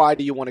why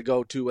do you want to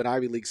go to an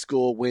Ivy League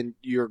school when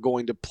you're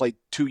going to play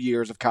 2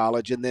 years of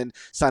college and then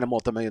sign a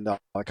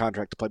multi-million-dollar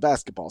contract to play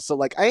basketball? So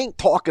I ain't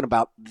talking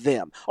about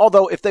them.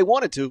 Although if they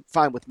wanted to,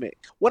 fine with me.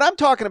 What I'm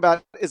talking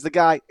about is the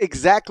guy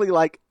exactly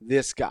like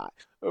this guy,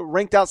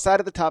 ranked outside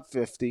of the top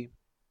 50,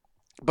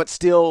 but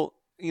still,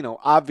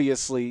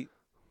 obviously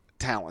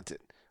talented,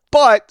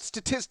 but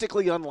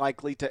statistically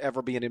unlikely to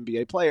ever be an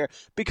NBA player,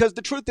 because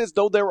the truth is,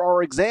 though, there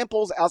are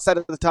examples outside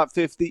of the top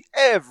 50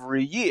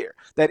 every year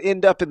that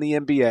end up in the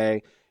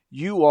NBA,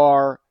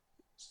 the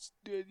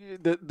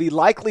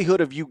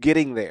likelihood of you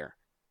getting there,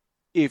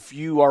 if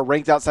you are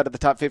ranked outside of the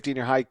top 50 in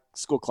your high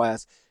school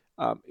class,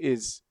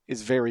 is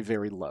very,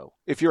 very low.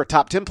 If you're a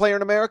top 10 player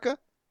in America,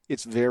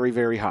 it's very,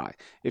 very high.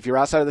 If you're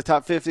outside of the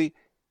top 50,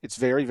 it's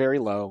very, very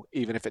low,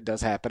 even if it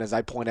does happen. As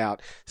I point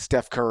out,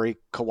 Steph Curry,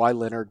 Kawhi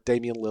Leonard,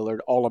 Damian Lillard,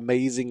 all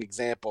amazing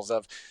examples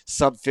of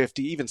sub-50,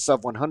 even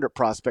sub-100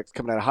 prospects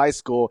coming out of high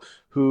school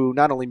who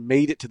not only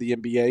made it to the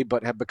NBA,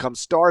 but have become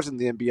stars in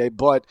the NBA.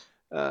 But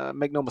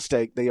make no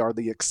mistake, they are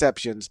the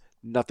exceptions,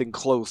 nothing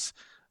close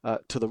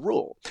to the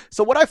rule.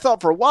 So what I've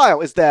thought for a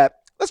while is that,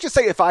 let's just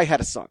say if I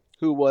had a son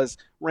who was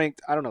ranked,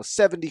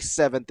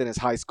 77th in his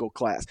high school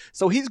class.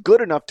 So he's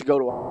good enough to go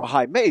to a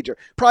high major.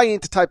 Probably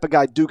ain't the type of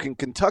guy Duke and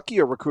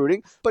Kentucky are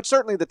recruiting, but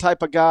certainly the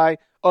type of guy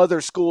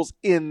other schools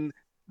in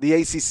the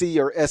ACC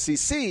or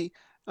SEC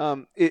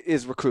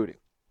is recruiting.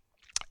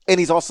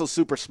 And he's also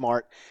super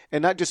smart,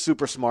 and not just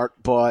super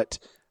smart, but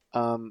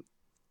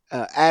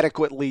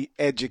adequately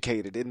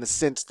educated in the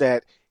sense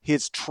that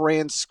his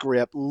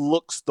transcript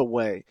looks the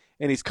way,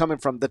 and he's coming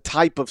from the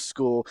type of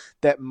school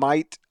that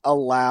might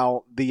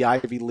allow the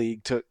Ivy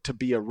League to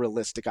be a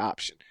realistic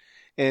option.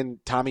 And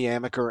Tommy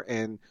Amaker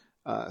and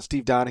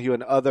Steve Donahue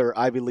and other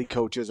Ivy League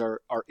coaches are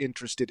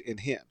interested in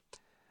him.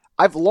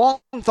 I've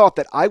long thought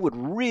that I would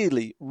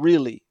really,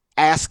 really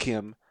ask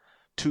him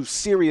to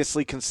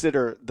seriously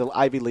consider the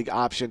Ivy League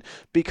option,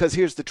 because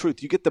here's the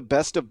truth. You get the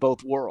best of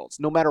both worlds.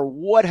 No matter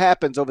what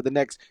happens over the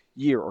next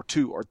year or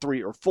 2 or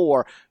 3 or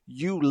 4,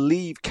 you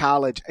leave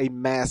college a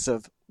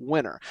massive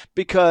winner.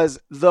 Because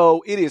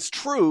though it is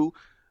true,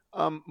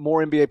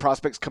 more NBA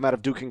prospects come out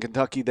of Duke and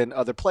Kentucky than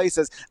other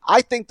places,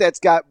 I think that's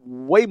got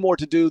way more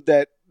to do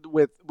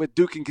with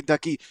Duke and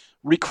Kentucky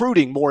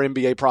recruiting more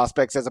NBA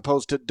prospects as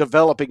opposed to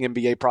developing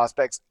NBA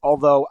prospects,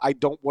 although I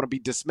don't want to be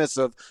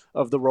dismissive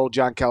of the role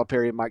John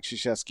Calipari and Mike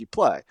Krzyzewski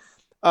play.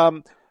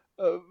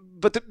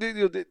 But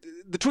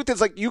the truth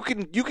is, like, you can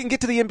get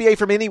to the NBA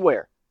from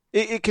anywhere.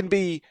 It can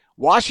be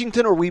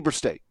Washington or Weber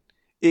State.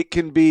 It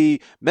can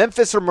be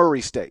Memphis or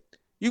Murray State.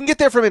 You can get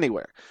there from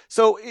anywhere.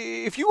 So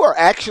if you are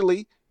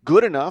actually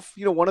good enough,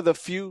 one of the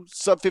few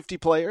sub-50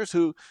 players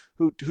who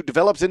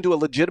develops into a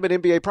legitimate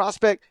NBA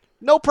prospect,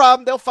 no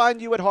problem. They'll find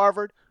you at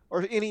Harvard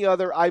or any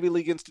other Ivy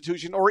League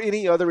institution or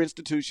any other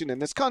institution in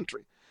this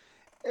country.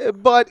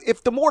 But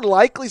if the more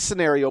likely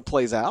scenario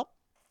plays out,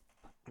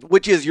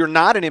 which is you're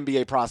not an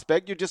NBA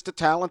prospect, you're just a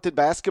talented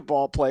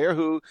basketball player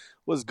who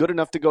was good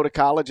enough to go to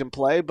college and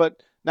play,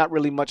 but not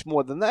really much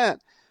more than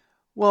that,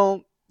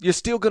 well, you're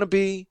still going to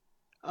be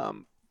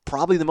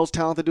probably the most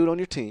talented dude on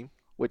your team,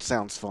 which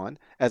sounds fun,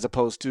 as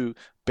opposed to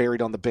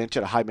buried on the bench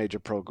at a high major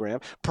program.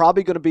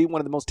 Probably going to be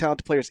one of the most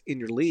talented players in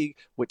your league,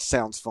 which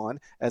sounds fun,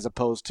 as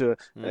opposed to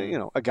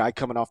a guy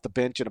coming off the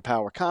bench in a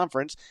power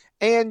conference.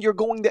 And you're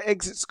going to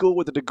exit school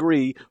with a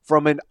degree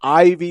from an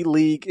Ivy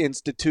League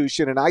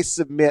institution. And I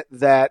submit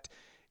that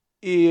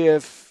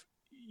if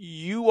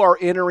you are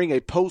entering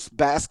a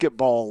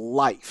post-basketball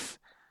life,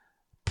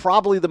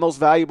 probably the most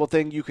valuable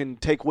thing you can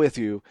take with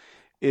you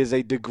is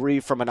a degree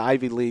from an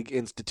Ivy League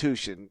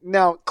institution.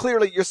 Now,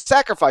 clearly, you're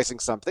sacrificing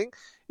something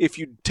if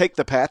you take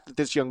the path that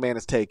this young man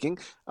is taking.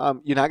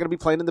 You're not going to be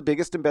playing in the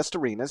biggest and best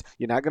arenas.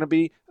 You're not going to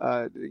be,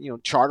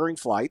 chartering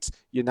flights.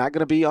 You're not going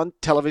to be on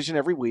television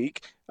every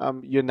week.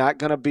 You're not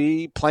going to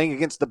be playing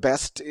against the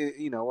best,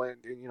 in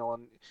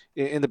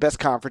the best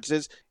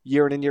conferences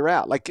year in and year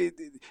out.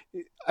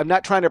 I'm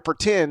not trying to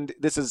pretend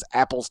this is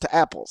apples to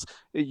apples.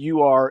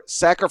 You are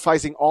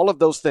sacrificing all of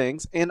those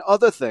things and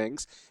other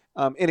things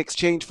in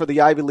exchange for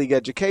the Ivy League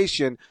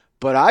education.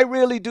 But I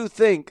really do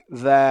think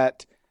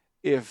that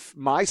if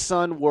my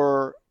son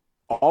were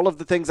all of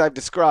the things I've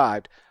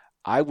described,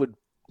 I would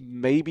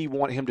maybe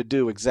want him to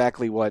do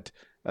exactly what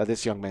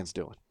this young man's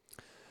doing.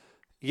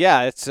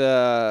 Yeah, it's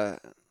a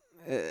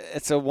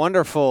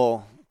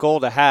wonderful goal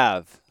to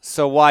have.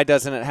 So why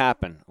doesn't it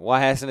happen?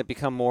 Why hasn't it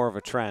become more of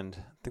a trend?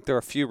 I think there are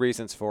a few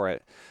reasons for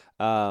it.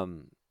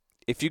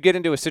 If you get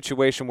into a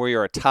situation where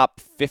you're a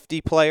top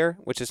 50 player,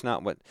 which is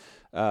not what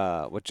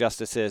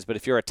Justice is, but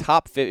if you're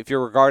if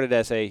you're regarded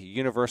as a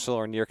universal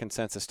or near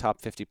consensus top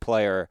 50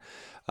 player,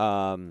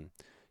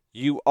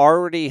 you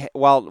already,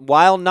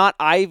 while not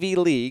Ivy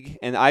League,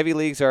 and Ivy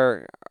Leagues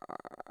are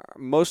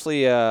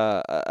mostly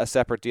a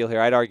separate deal here.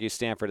 I'd argue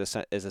Stanford is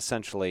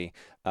essentially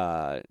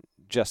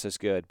just as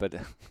good, but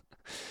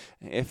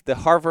if the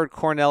Harvard,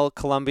 Cornell,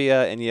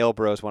 Columbia, and Yale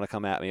bros want to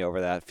come at me over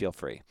that, feel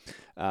free.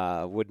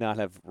 Would not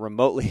have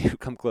remotely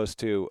come close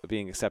to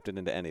being accepted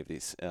into any of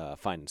these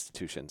fine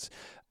institutions.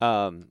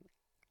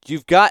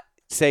 You've got,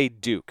 say,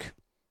 Duke,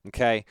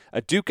 okay?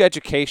 A Duke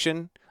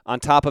education on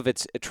top of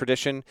its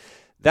tradition.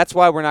 That's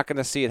why we're not going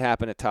to see it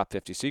happen at top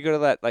 50. So you go to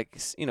that,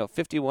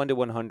 51 to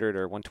 100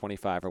 or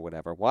 125 or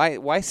whatever.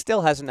 Why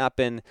still has it not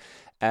been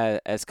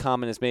as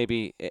common as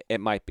maybe it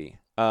might be?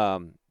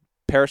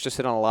 Parrish just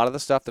hit on a lot of the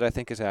stuff that I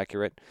think is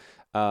accurate.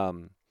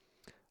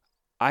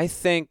 I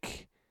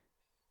think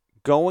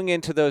going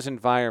into those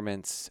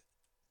environments,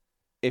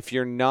 if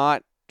you're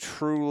not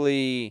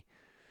truly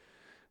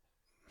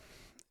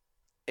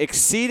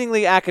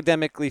exceedingly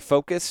academically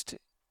focused,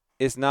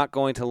 is not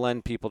going to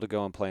lend people to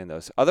go and play in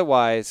those.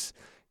 Otherwise,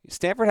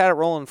 Stanford had it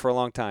rolling for a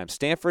long time.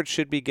 Stanford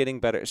should be getting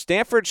better.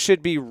 Stanford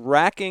should be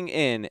racking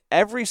in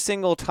every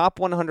single top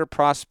 100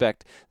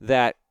 prospect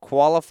that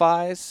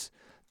qualifies.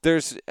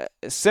 There's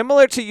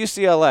similar to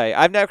UCLA.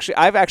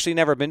 I've actually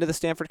never been to the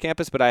Stanford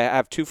campus, but I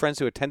have two friends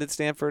who attended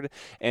Stanford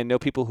and know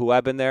people who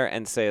have been there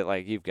and say,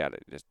 you've got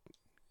it. Just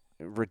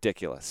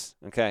ridiculous.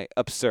 Okay?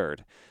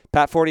 Absurd.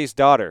 Pat Forty's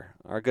daughter,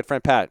 our good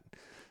friend Pat,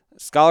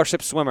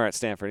 scholarship swimmer at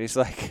Stanford. He's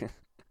like,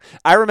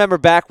 I remember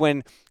back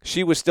when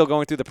she was still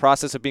going through the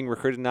process of being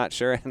recruited, not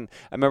sure. And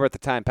I remember at the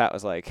time Pat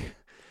was like,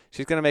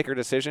 she's going to make her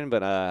decision,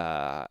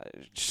 but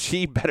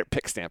she better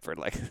pick Stanford.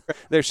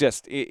 There's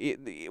just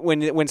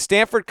when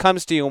Stanford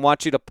comes to you and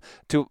wants you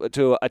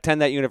to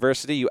attend that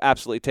university, you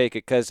absolutely take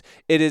it because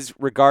it is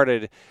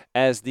regarded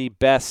as the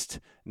best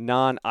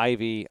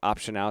non-Ivy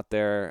option out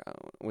there,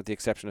 with the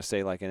exception of, say,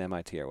 an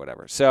MIT or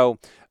whatever. So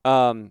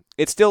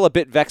it's still a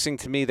bit vexing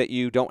to me that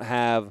you don't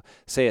have,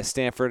 say, a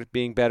Stanford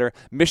being better.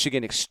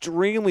 Michigan,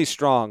 extremely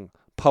strong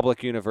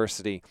public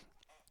university.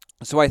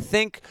 So I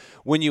think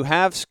when you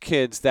have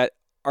kids that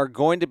are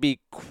going to be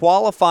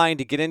qualifying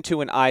to get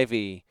into an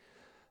Ivy,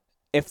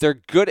 if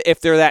they're good, if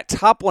they're that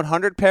top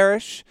 100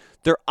 Parrish,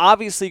 they're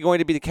obviously going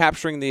to be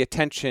capturing the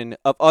attention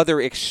of other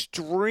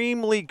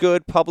extremely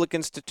good public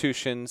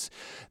institutions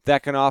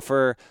that can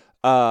offer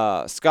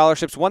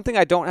scholarships. One thing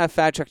I don't have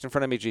fact checked in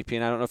front of me, GP,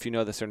 and I don't know if you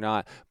know this or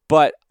not,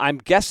 but I'm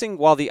guessing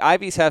while the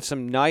Ivies have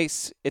some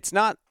nice, it's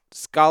not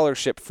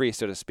scholarship free,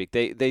 so to speak.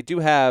 They do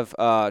have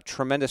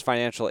tremendous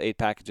financial aid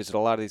packages at a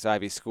lot of these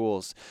Ivy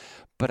schools,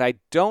 but I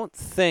don't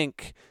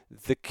think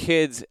the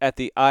kids at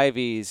the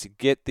Ivies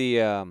get the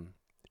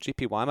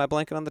GP. Why am I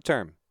blanking on the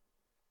term?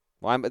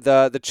 Well,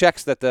 the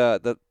checks that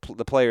the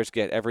players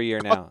get every year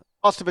now.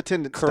 Cost of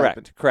attendance.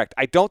 Correct.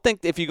 I don't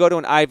think if you go to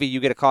an Ivy, you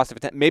get a cost of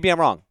attendance. Maybe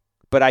I'm wrong,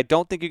 but I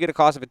don't think you get a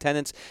cost of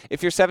attendance.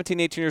 If you're 17,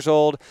 18 years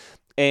old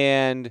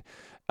and,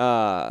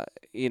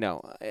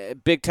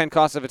 Big Ten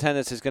cost of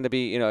attendance is going to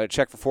be, a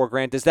check for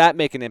 $4,000. Does that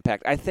make an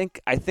impact? I think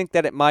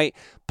that it might.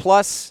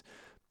 Plus,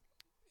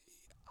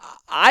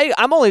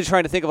 I'm only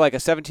trying to think of like a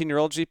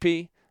 17-year-old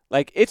GP.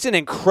 Like, it's an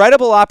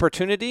incredible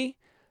opportunity,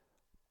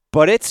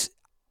 but it's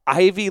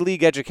Ivy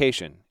League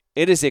education.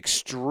 It is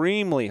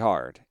extremely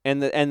hard,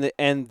 and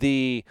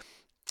the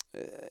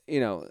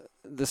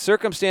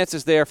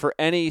circumstances there for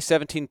any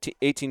 17 to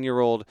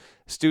 18-year-old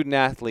student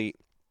athlete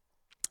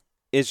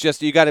is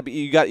just you got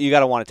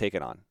to want to take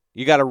it on.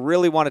 You got to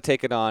really want to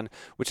take it on,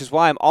 which is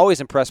why I'm always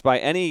impressed by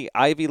any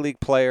Ivy League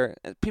player,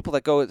 people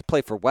that go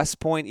play for West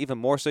Point, even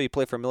more so. You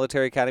play for a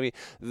military academy,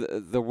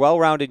 the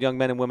well-rounded young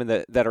men and women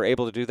that are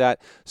able to do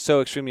that.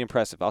 So extremely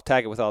impressive. I'll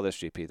tag it with all this,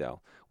 GP,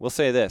 though. We'll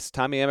say this.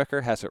 Tommy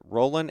Amaker has it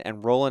rolling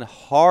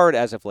hard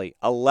as of late.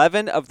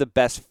 11 of the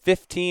best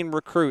 15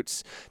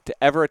 recruits to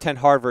ever attend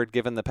Harvard,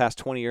 given the past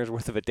 20 years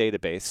worth of a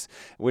database,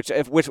 which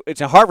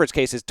in Harvard's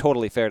case is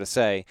totally fair to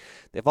say.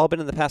 They've all been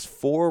in the past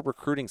 4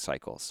 recruiting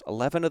cycles.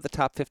 11 of the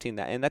top 15.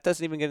 And that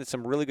doesn't even get into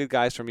some really good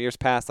guys from years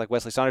past like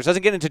Wesley Saunders.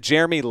 Doesn't get into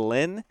Jeremy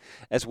Lin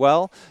as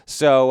well.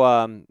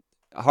 So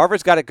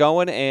Harvard's got it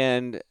going,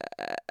 and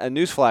a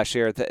newsflash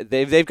here,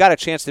 they've got a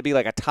chance to be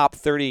like a top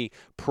 30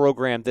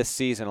 program this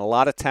season. A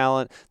lot of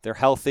talent. They're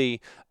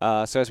healthy.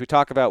 So as we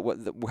talk about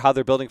how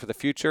they're building for the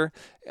future,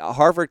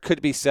 Harvard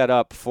could be set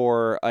up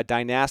for a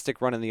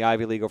dynastic run in the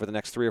Ivy League over the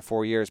next 3 or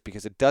 4 years,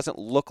 because it doesn't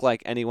look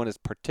like anyone is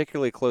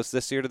particularly close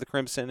this year to the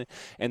Crimson,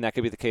 and that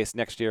could be the case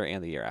next year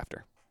and the year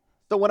after.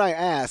 So when I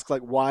ask,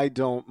 like, why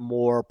don't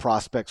more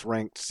prospects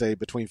ranked, say,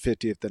 between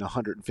 50th and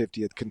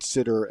 150th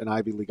consider an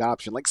Ivy League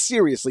option? Like,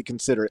 seriously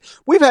consider it.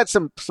 We've had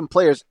some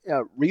players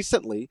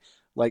recently,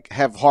 like,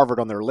 have Harvard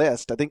on their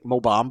list. I think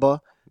Mo Bamba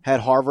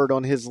had Harvard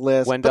on his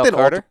list. Wendell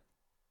Carter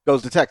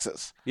goes to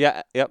Texas.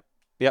 Yeah, yep.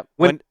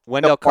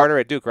 Wendell Carter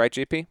at Duke, right,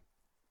 GP?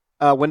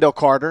 Wendell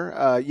Carter,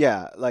 I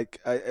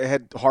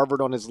had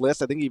Harvard on his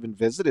list. I think he even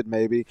visited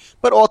maybe,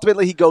 but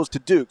ultimately he goes to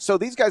Duke. So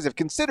these guys have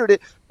considered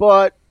it,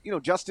 but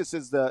Justice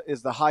is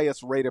the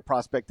highest rated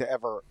prospect to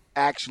ever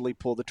actually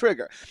pull the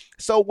trigger.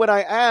 So when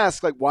I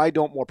ask, like, why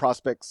don't more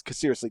prospects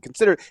seriously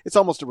consider it, it's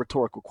almost a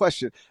rhetorical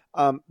question.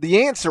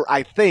 The answer,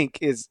 I think,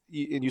 is,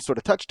 and you sort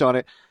of touched on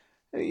it,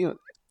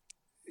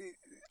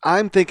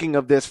 I'm thinking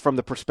of this from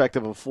the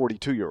perspective of a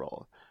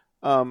 42-year-old.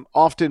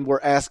 Often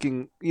we're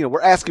asking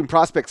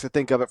prospects to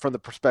think of it from the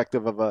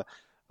perspective of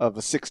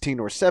a 16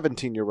 or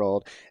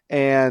 17-year-old.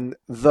 And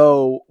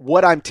though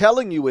what I'm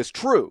telling you is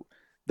true,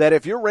 that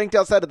if you're ranked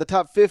outside of the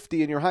top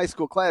 50 in your high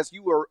school class,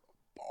 you are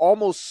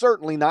almost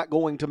certainly not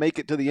going to make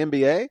it to the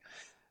NBA.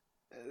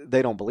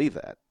 They don't believe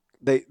that.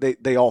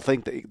 They all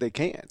think they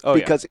can. Oh,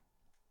 because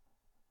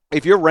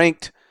if you're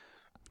ranked,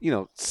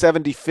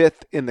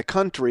 75th in the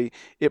country,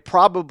 it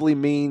probably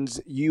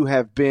means you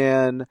have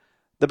been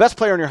the best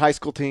player on your high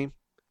school team,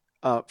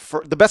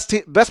 for the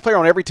best player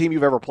on every team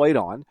you've ever played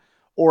on,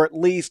 or at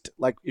least,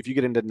 like, if you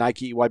get into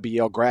Nike,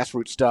 EYBL,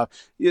 grassroots stuff,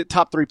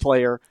 top 3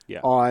 player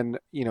on,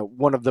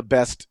 one of the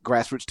best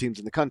grassroots teams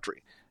in the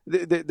country.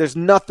 There's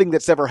nothing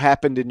that's ever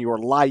happened in your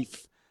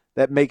life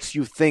that makes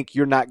you think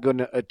you're not going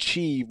to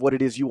achieve what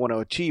it is you want to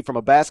achieve from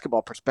a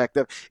basketball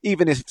perspective,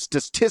 even if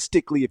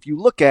statistically, if you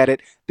look at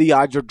it, the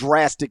odds are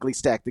drastically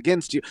stacked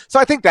against you. So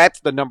I think that's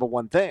the number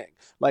one thing.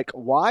 Like,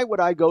 why would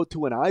I go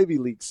to an Ivy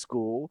League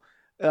school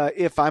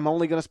if I'm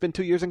only going to spend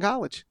 2 years in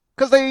college?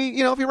 Because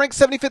if you rank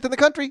 75th in the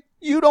country,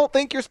 you don't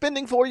think you're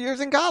spending 4 years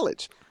in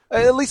college.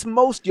 At least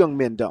most young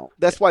men don't.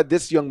 That's why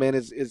this young man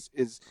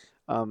is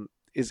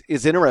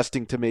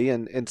interesting to me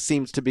and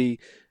seems to be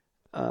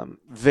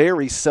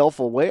very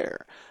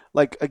self-aware.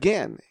 Like,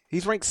 again,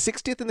 he's ranked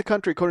 60th in the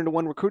country according to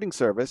one recruiting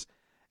service,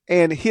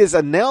 and his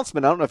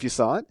announcement, I don't know if you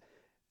saw it,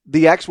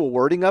 the actual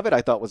wording of it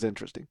I thought was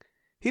interesting.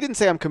 He didn't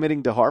say, I'm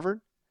committing to Harvard.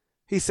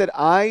 He said,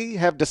 I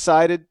have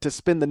decided to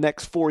spend the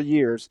next 4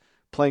 years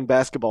playing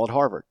basketball at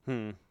Harvard.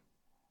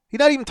 He's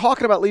not even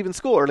talking about leaving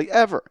school early,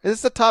 ever. This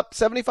is a top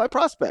 75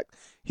 prospect.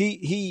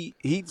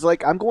 He's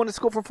like, I'm going to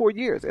school for 4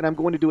 years, and I'm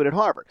going to do it at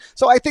Harvard.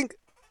 So I think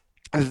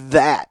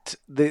that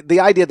the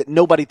idea that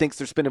nobody thinks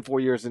they're spending 4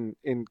 years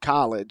in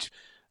college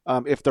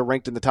if they're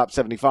ranked in the top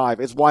 75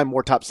 is why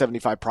more top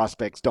 75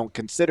 prospects don't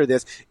consider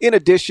this, in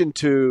addition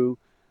to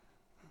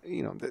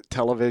the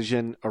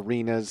television,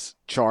 arenas,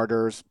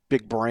 charters,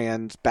 big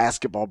brands,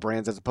 basketball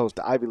brands, as opposed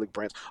to Ivy League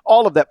brands.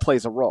 All of that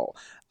plays a role.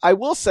 I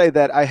will say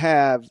that I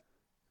have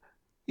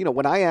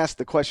when I asked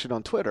the question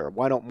on Twitter,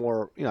 why don't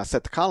more, I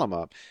set the column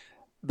up,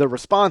 the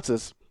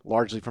responses,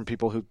 largely from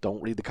people who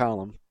don't read the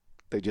column,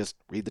 they just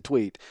read the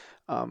tweet.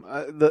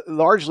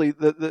 Largely,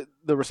 the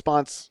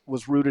response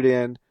was rooted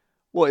in,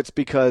 well, it's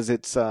because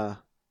it's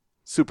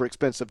super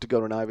expensive to go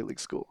to an Ivy League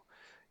school,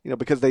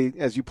 because they,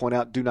 as you point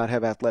out, do not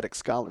have athletic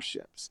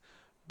scholarships.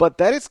 But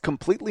that is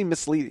completely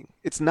misleading.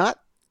 It's not,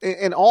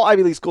 and all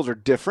Ivy League schools are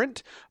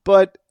different,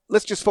 but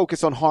let's just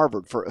focus on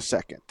Harvard for a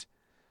second,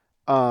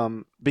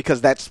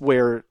 because that's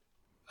where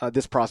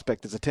this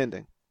prospect is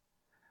attending.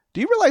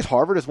 Do you realize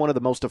Harvard is one of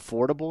the most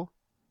affordable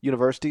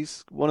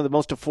universities, one of the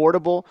most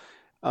affordable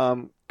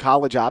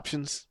college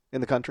options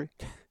in the country?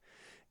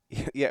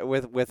 Yeah,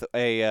 with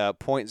a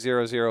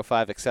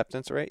 0.005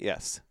 acceptance rate,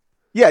 yes.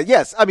 Yeah,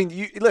 yes. I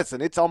mean,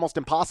 listen, it's almost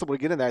impossible to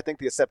get in there. I think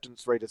the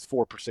acceptance rate is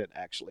 4%,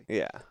 actually.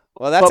 Yeah.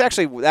 Well,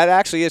 that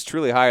actually is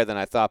truly higher than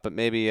I thought, but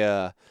maybe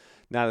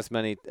not as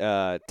many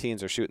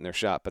teens are shooting their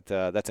shot. But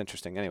that's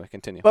interesting. Anyway,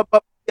 continue. But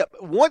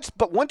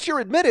once you're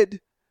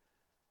admitted,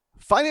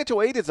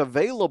 financial aid is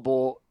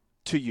available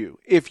to you.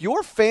 If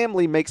your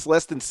family makes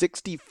less than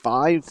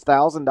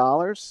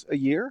 $65,000 a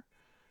year,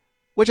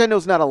 which I know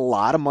is not a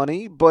lot of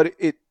money, but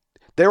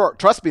there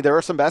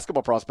are some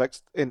basketball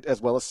prospects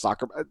as well as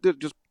soccer.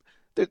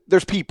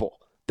 There's people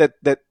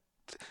that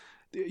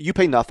you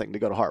pay nothing to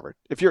go to Harvard.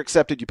 If you're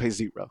accepted, you pay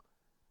zero.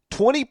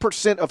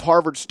 20% of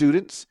Harvard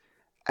students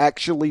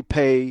actually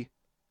pay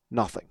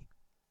nothing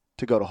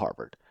to go to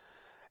Harvard.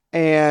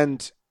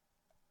 And,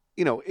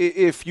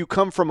 if you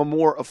come from a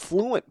more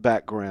affluent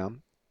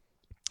background,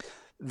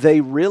 they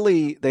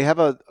have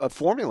a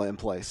formula in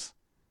place.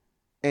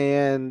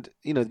 And,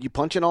 you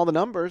punch in all the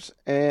numbers,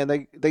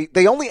 and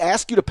they only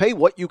ask you to pay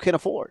what you can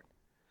afford.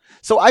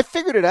 So I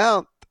figured it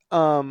out,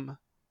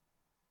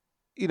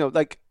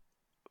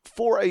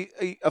 for a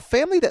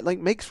family that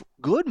makes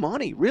good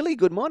money, really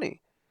good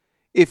money.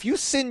 If you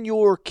send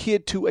your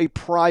kid to a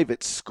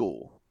private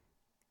school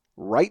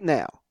right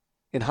now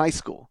in high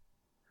school,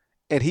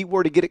 and he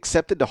were to get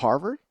accepted to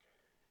Harvard,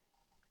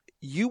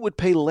 you would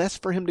pay less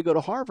for him to go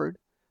to Harvard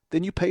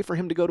than you pay for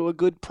him to go to a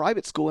good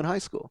private school in high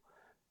school,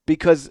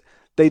 because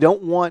they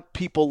don't want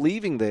people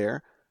leaving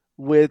there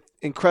with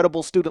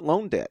incredible student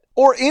loan debt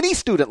or any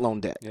student loan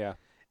debt. Yeah.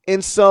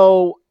 And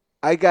so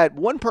I got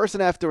one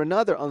person after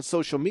another on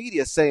social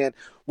media saying,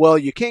 well,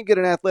 you can't get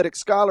an athletic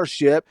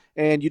scholarship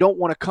and you don't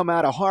want to come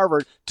out of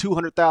Harvard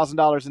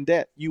 $200,000 in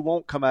debt. You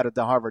won't come out of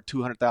the Harvard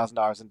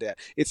 $200,000 in debt.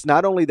 It's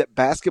not only that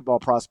basketball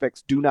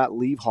prospects do not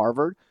leave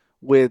Harvard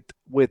with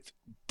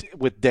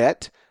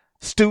debt.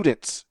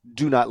 Students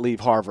do not leave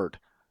Harvard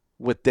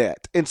with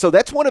debt. And so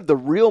that's one of the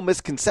real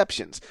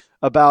misconceptions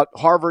about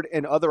Harvard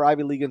and other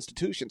Ivy League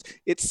institutions.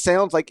 It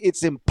sounds like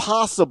it's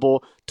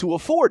impossible to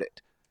afford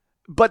it.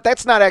 But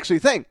that's not actually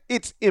the thing.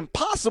 It's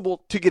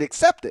impossible to get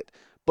accepted.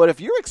 But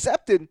if you're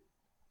accepted,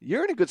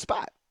 you're in a good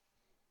spot.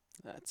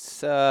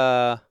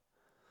 That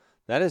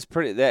is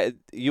pretty. That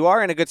you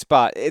are in a good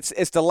spot.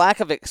 It's the lack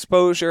of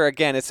exposure.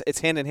 Again,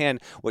 it's hand in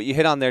hand. What you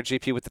hit on there,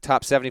 GP, with the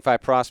top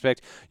 75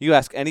 prospect. You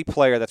ask any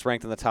player that's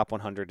ranked in the top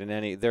 100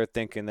 they're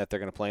thinking that they're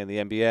going to play in the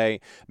NBA.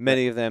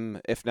 Many of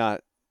them, if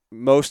not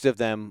most of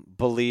them,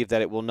 believe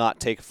that it will not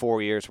take 4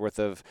 years worth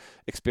of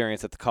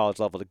experience at the college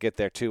level to get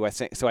there too. I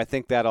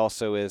think that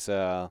also is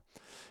a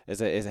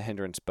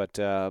hindrance. But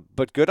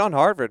good on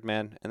Harvard,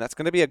 man, and that's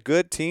going to be a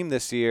good team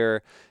this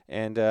year.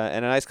 And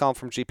a nice column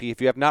from GP. If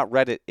you have not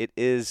read it, it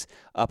is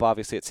up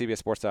obviously at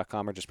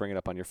CBSSports.com, or just bring it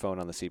up on your phone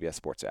on the CBS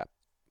Sports app.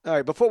 All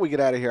right, before we get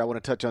out of here, I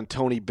want to touch on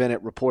Tony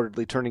Bennett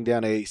reportedly turning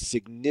down a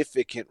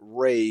significant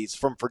raise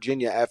from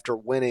Virginia after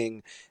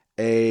winning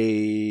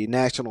a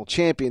national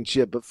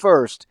championship. But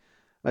first,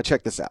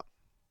 check this out.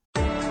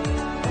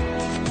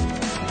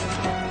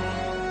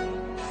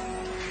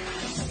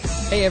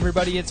 Hey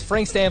everybody, it's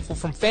Frank Stanfield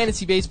from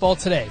Fantasy Baseball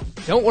Today.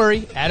 Don't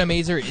worry, Adam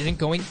Azer isn't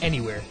going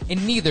anywhere,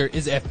 and neither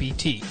is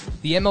FBT.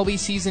 The MLB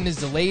season is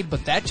delayed,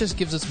 but that just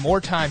gives us more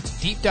time to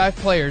deep dive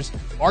players,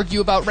 argue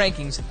about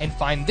rankings, and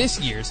find this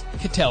year's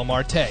Ketel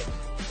Marte.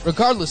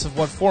 Regardless of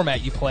what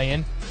format you play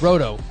in,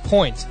 Roto,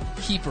 Points,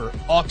 Keeper,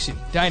 Auction,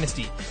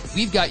 Dynasty,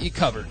 we've got you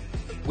covered.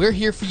 We're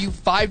here for you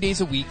 5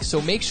 days a week,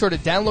 so make sure to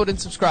download and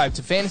subscribe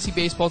to Fantasy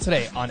Baseball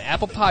Today on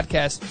Apple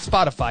Podcasts,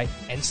 Spotify,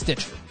 and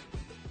Stitcher.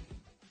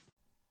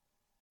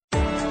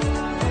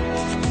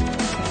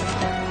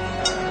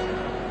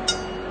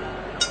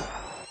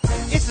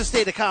 It's the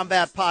State of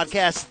Combat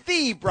Podcast,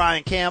 the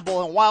Brian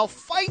Campbell, and while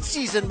fight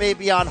season may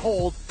be on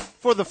hold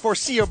for the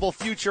foreseeable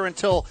future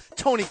until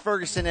Tony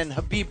Ferguson and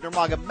Khabib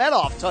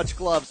Nurmagomedov touch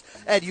gloves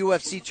at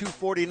UFC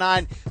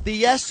 249,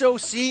 the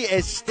SOC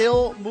is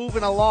still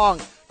moving along.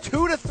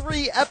 2 to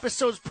 3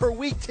 episodes per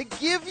week to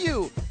give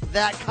you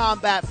that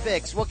combat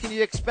fix. What can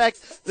you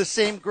expect? The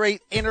same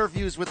great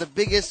interviews with the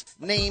biggest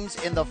names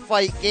in the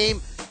fight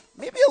game.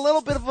 Maybe a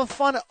little bit of a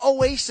fun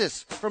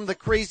oasis from the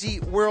crazy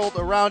world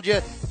around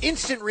you.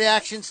 Instant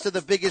reactions to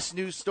the biggest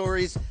news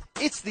stories.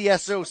 It's the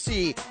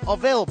SOC,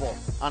 available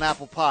on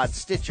Apple Pod,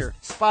 Stitcher,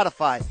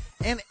 Spotify,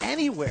 and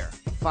anywhere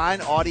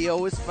fine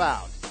audio is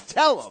found.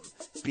 Tell them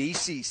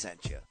BC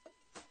sent you.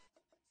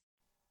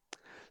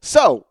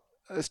 So,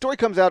 a story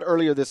comes out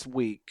earlier this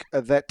week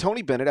that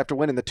Tony Bennett, after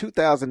winning the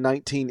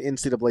 2019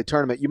 NCAA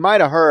tournament, you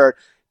might have heard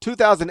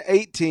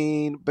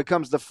 2018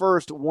 becomes the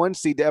first 1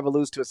 seed to ever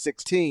lose to a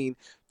 16.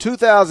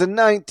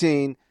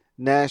 2019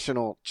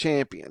 national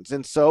champions.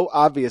 And so,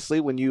 obviously,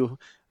 when you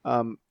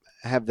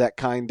have that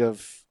kind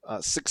of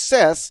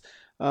success,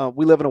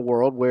 we live in a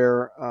world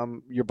where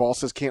your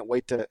bosses can't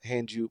wait to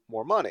hand you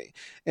more money.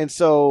 And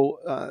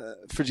so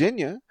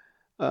Virginia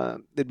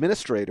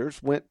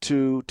administrators went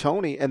to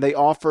Tony and they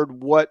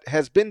offered what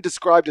has been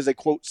described as a,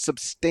 quote,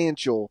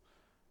 substantial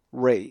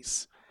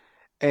raise.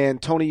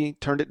 And Tony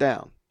turned it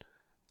down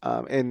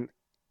and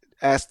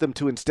asked them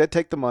to instead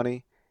take the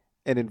money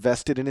and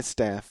invest it in his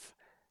staff,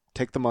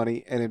 take the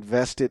money and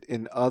invest it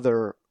in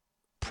other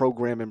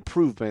program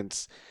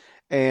improvements.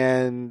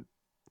 And,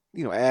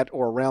 at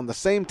or around the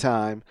same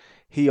time,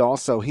 he and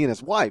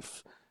his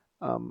wife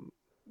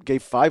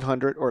gave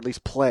 $500, or at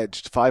least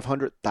pledged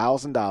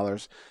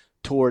 $500,000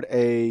 toward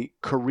a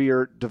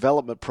career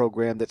development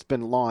program that's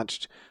been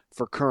launched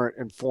for current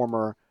and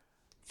former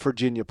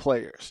Virginia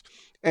players.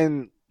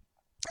 And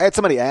I had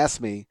somebody ask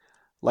me,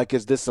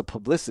 is this a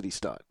publicity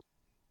stunt?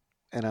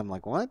 And I'm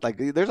like, what?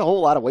 There's a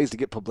whole lot of ways to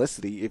get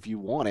publicity if you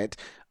want it.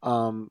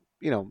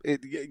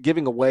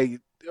 Giving away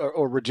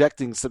or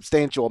rejecting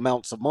substantial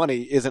amounts of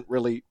money isn't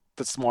really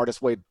the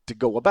smartest way to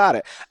go about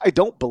it. I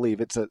don't believe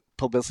it's a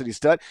publicity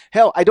stunt.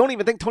 Hell, I don't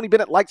even think Tony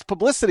Bennett likes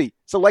publicity.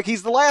 So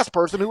he's the last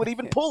person who would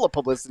even pull a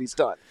publicity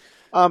stunt.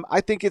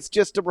 I think it's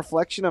just a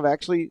reflection of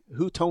actually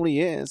who Tony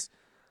is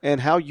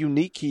and how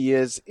unique he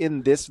is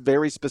in this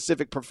very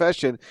specific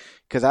profession.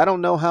 Because I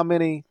don't know how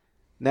many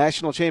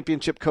national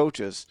championship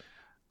coaches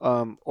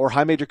or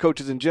high major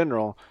coaches in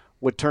general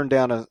would turn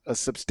down a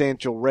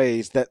substantial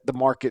raise that the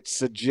market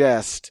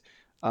suggests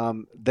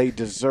they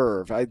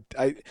deserve.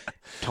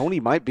 Tony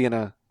might be in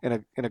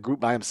a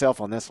group by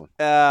himself on this one.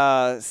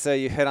 So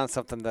you hit on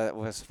something that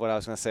was what I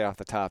was going to say off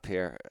the top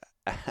here.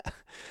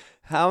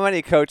 How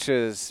many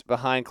coaches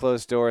behind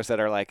closed doors that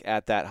are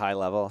at that high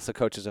level? So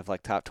coaches of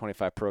top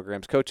 25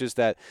 programs, coaches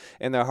that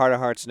in their heart of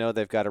hearts know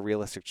they've got a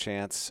realistic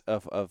chance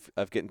of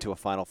getting to a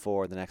Final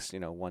Four in the next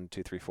 1,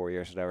 2, 3, 4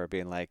 years, whatever,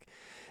 being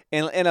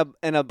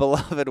in a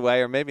beloved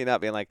way, or maybe not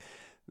being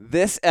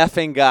this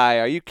effing guy,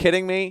 are you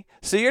kidding me?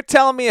 So you're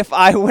telling me if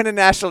I win a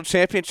national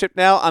championship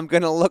now, I'm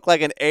going to look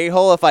like an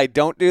a-hole if I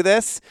don't do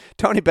this?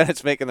 Tony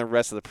Bennett's making the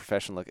rest of the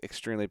profession look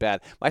extremely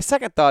bad. My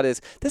second thought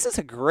is this is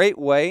a great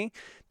way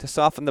to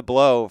soften the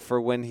blow for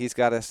when he's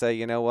got to say,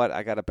 you know what,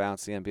 I got to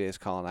bounce, the NBA's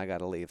calling, I got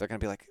to leave. They're going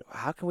to be like,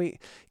 how can we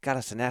got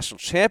us a national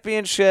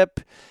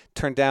championship,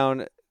 turn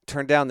down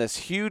this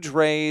huge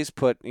raise,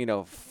 put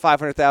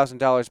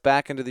 $500,000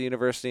 back into the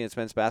university and its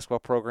men's basketball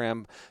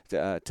program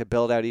to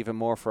build out even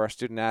more for our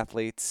student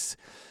athletes.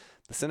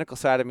 The cynical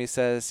side of me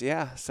says,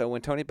 yeah. So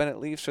when Tony Bennett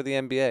leaves for the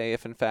NBA,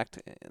 if in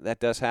fact that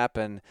does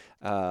happen,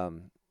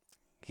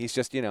 he's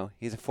just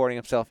he's affording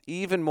himself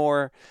even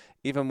more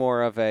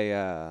of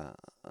a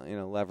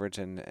leverage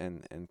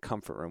and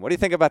comfort room. What do you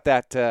think about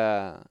that?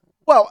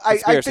 Well, I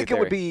think theory? It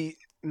would be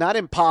not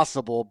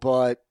impossible,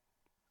 but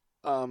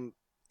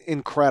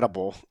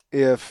incredible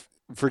if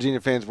Virginia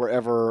fans were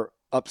ever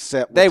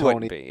upset with Tony. They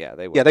wouldn't be. Yeah,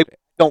 they would. Yeah, they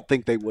don't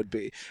think they would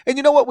be. And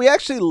you know what? We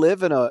actually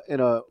live in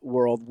a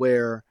world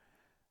where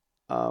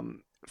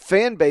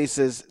fan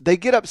bases, they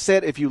get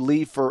upset if you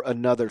leave for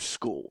another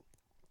school.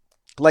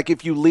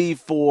 If you leave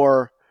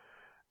for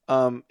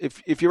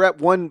if you're at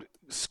one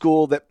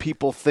school that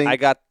people think I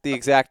got the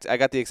exact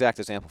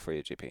example for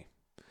you, GP.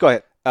 Go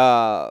ahead.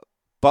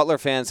 Butler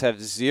fans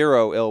have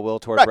zero ill will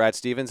toward Brad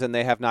Stevens, and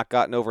they have not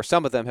gotten over.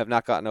 Some of them have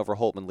not gotten over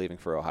Holtman leaving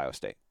for Ohio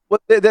State.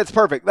 Well, that's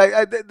perfect.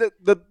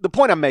 The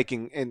point I'm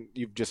making, and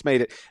you've just made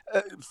it.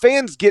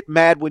 Fans get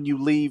mad when you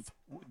leave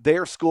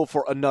their school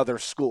for another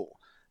school.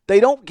 They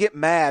don't get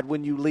mad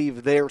when you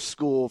leave their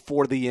school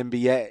for the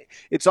NBA.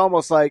 It's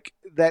almost like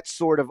that's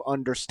sort of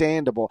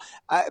understandable.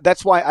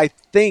 That's why I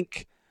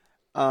think,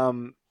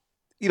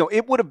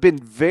 it would have been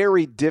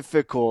very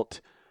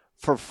difficult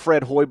for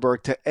Fred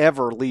Hoiberg to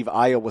ever leave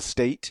Iowa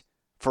State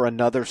for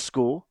another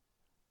school.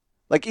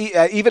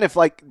 Even if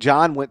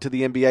John went to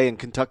the NBA and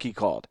Kentucky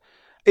called,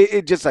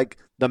 it just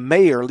the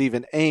mayor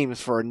leaving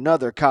Ames for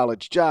another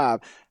college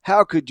job.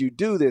 How could you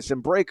do this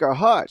and break our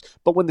hearts?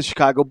 But when the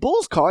Chicago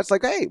Bulls call, it's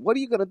hey, what are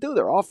you going to do?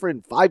 They're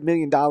offering $5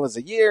 million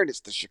a year, and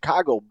it's the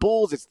Chicago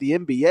Bulls. It's the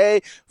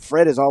NBA.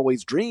 Fred has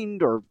always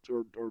dreamed or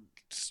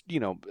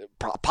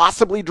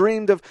possibly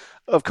dreamed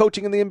of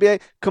coaching in the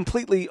NBA.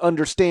 Completely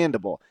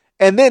understandable.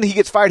 And then he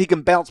gets fired, he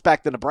can bounce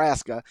back to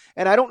Nebraska.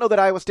 And I don't know that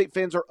Iowa State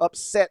fans are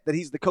upset that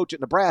he's the coach at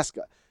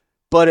Nebraska.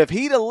 But if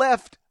he'd have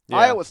left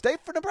Iowa State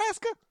for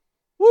Nebraska,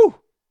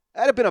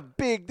 that'd have been a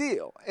big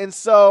deal. And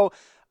so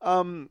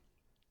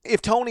if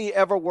Tony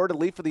ever were to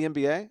leave for the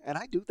NBA, and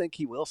I do think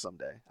he will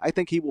someday, I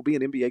think he will be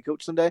an NBA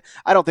coach someday,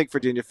 I don't think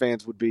Virginia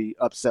fans would be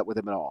upset with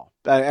him at all.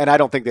 And I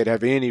don't think they'd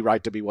have any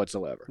right to be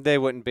whatsoever. They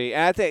wouldn't be.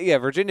 And I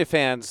think, Virginia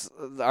fans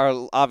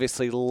are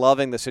obviously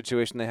loving the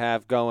situation they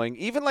have going,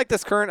 even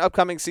this current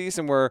upcoming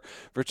season where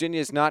Virginia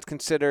is not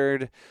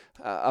considered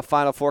a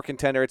Final Four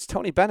contender. It's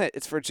Tony Bennett.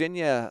 It's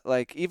Virginia.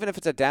 Like, even if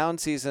it's a down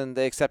season,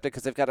 they accept it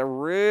because they've got a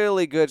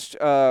really good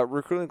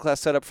recruiting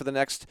class set up for the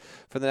next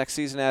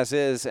season as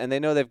is, and they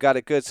know they've got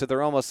it good. So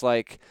they're almost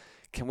like,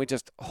 can we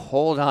just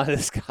hold on to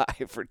this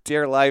guy for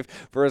dear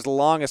life for as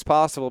long as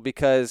possible?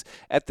 Because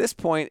at this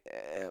point,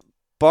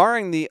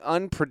 barring the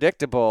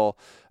unpredictable,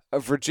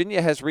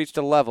 Virginia has reached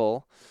a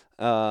level.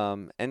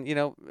 And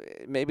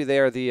maybe they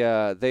are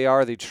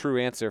the true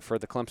answer for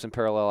the Clemson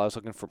parallel I was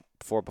looking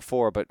for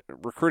before, but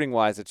recruiting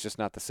wise, it's just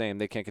not the same.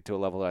 They can't get to a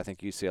level that I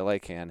think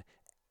UCLA can.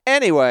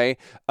 Anyway,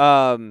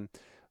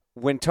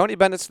 when Tony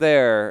Bennett's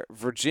there,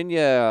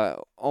 Virginia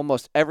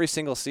almost every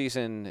single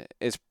season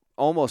is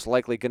almost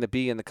likely going to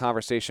be in the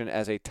conversation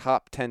as a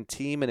top 10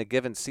 team in a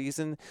given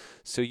season.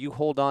 So you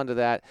hold on to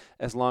that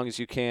as long as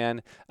you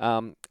can.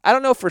 I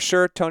don't know for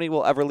sure Tony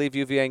will ever leave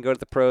UVA and go to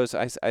the pros.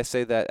 I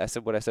said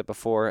what I said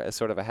before as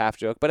sort of a half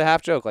joke, but a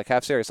half joke, like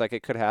half serious, like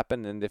it could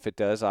happen. And if it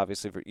does,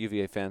 obviously for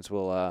UVA fans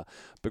will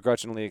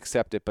begrudgingly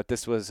accept it. But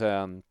this was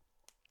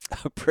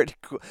a pretty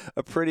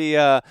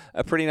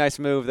nice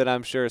move that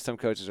I'm sure some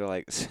coaches are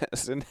like,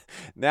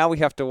 now we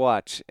have to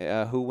watch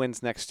who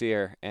wins next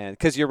year. And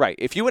because you're right,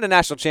 if you win a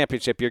national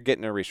championship, you're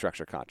getting a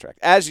restructured contract,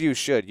 as you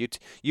should.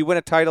 You win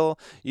a title,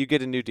 you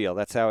get a new deal.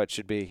 That's how it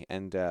should be.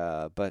 And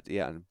but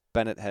yeah,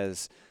 Bennett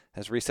has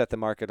reset the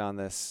market on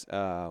this,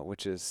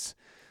 which is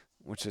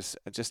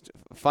just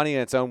funny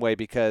in its own way,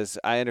 because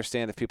I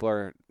understand if people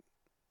are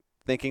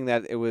thinking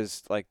that it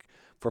was like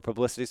for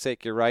publicity's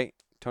sake. You're right.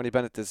 Tony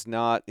Bennett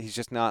he's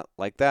just not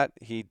like that.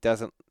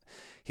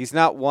 He's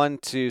not one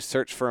to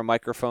search for a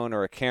microphone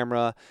or a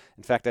camera.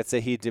 In fact, I'd say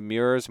he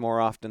demurs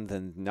more often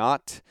than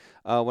not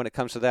when it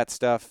comes to that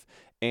stuff.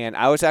 And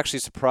I was actually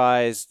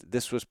surprised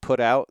this was put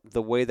out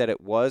the way that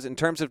it was, in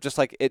terms of just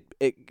like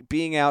it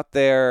being out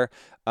there.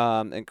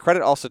 And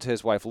credit also to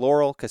his wife,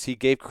 Laurel, because he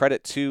gave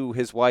credit to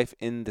his wife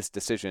in this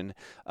decision.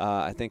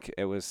 I think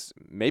it was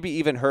maybe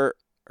even her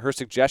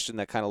suggestion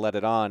that kind of led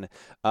it on.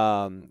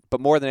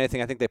 But more than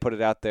anything, I think they put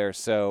it out there.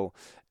 So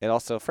it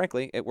also,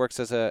 frankly, it works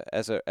as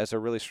a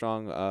really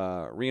strong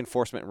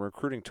reinforcement and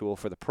recruiting tool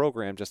for the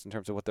program, just in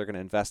terms of what they're going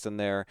to invest in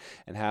there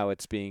and how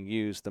it's being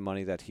used, the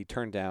money that he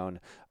turned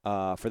down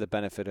for the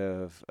benefit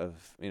of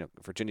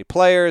Virginia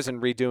players,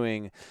 and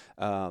redoing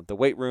the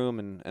weight room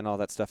and all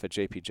that stuff at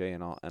JPJ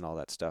and all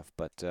that stuff.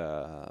 But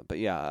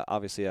yeah,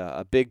 obviously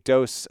a big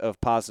dose of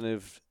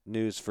positive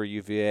news for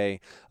UVA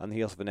on the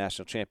heels of a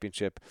national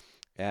championship,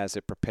 as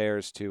it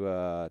prepares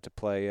to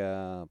play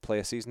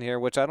a season here,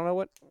 which I don't know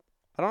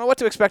what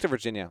to expect of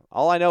Virginia.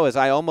 All I know is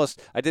I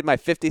did my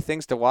 50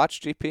 things to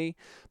watch, GP,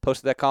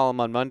 posted that column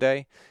on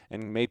Monday,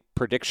 and made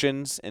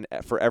predictions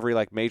for every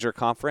like major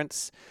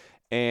conference,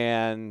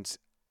 and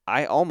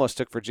I almost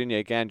took Virginia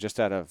again just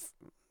out of,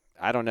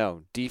 I don't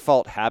know,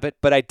 default habit,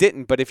 but I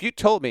didn't. But if you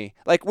told me,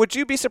 like, would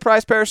you be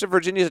surprised, Parrish, if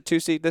Virginia's a 2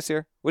 seed this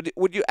year?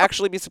 Would you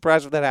actually be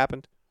surprised if that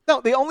happened? No,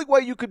 the only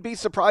way you could be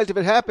surprised if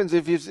it happens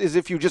is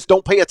if you just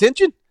don't pay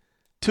attention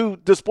to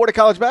the sport of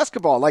college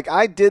basketball. Like,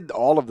 I did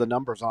all of the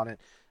numbers on it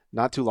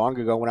not too long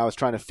ago when I was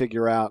trying to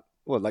figure out,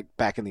 like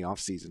back in the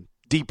offseason,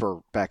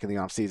 deeper back in the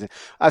offseason.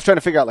 I was trying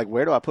to figure out, like,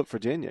 where do I put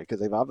Virginia? Because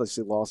they've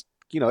obviously lost.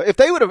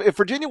 If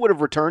Virginia would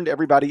have returned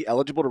everybody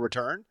eligible to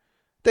return,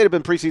 they'd have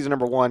been preseason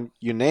number one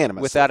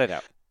unanimously. Without a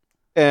doubt.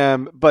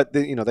 But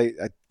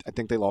I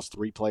think they lost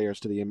 3 players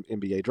to the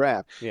NBA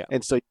draft. Yeah.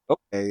 And so,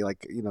 okay,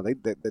 like,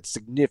 that's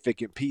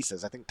significant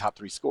pieces. I think top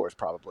 3 scores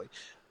probably.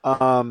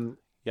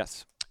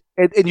 Yes.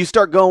 And you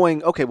start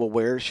going, okay, well,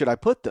 where should I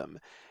put them?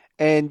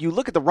 And you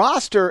look at the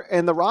roster,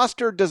 and the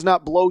roster does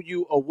not blow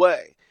you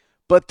away.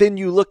 But then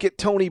you look at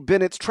Tony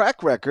Bennett's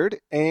track record,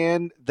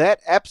 and that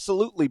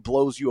absolutely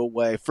blows you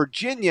away.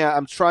 Virginia,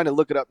 I'm trying to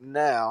look it up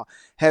now,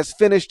 has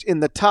finished in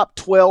the top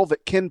 12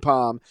 at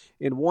KenPom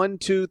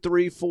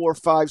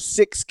in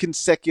 6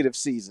 consecutive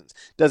seasons.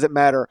 Doesn't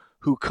matter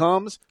who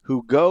comes,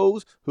 who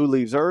goes, who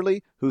leaves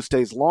early, who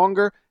stays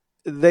longer.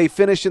 They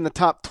finish in the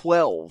top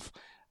 12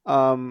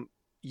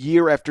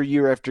 year after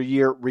year after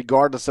year,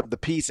 regardless of the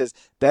pieces.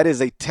 That is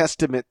a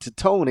testament to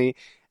Tony.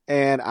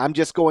 And I'm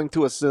just going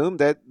to assume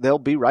that they'll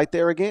be right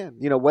there again.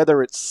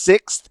 Whether it's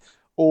 6th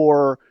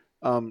or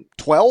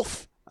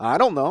 12th, I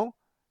don't know.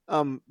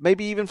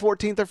 Maybe even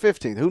 14th or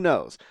 15th, who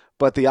knows?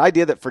 But the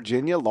idea that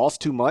Virginia lost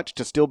too much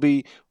to still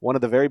be one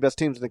of the very best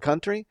teams in the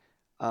country,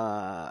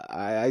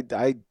 I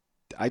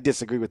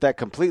disagree with that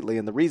completely.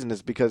 And the reason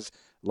is because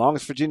as long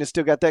as Virginia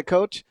still got that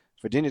coach,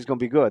 Virginia's going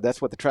to be good. That's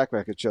what the track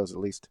record shows, at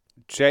least.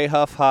 J.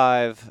 Huff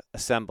Hive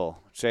assemble.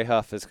 J.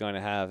 Huff is going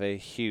to have a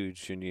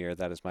huge junior year.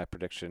 That is my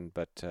prediction.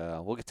 But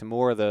we'll get to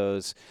more of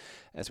those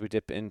as we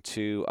dip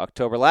into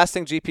October. Last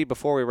thing, GP,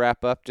 before we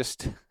wrap up,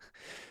 just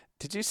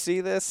did you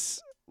see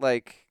this?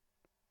 Like,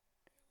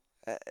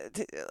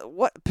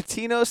 what?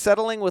 Pitino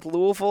settling with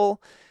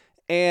Louisville?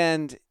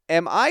 And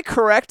am I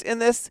correct in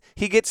this?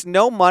 He gets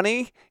no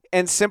money,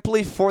 and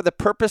simply for the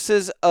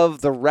purposes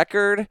of the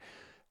record,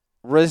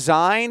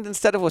 resigned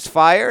instead of was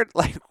fired.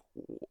 Like,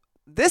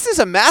 this is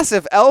a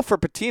massive L for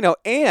Pitino,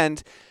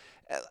 and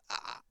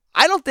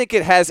I don't think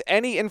it has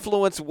any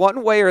influence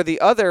one way or the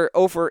other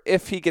over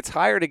if he gets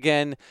hired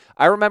again.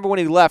 I remember when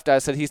he left, I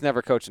said he's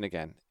never coaching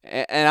again.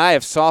 And I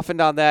have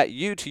softened on that.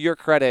 You, to your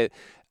credit,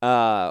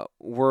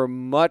 were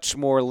much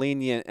more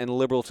lenient and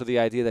liberal to the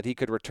idea that he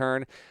could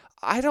return.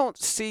 I don't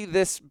see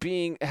this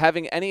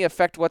having any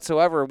effect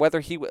whatsoever.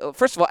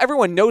 First of all,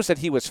 everyone knows that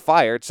he was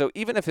fired, so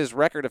even if his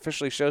record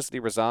officially shows that he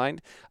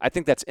resigned, I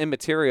think that's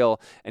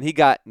immaterial. And he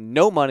got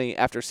no money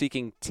after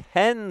seeking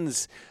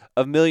tens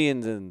of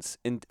millions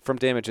from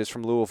damages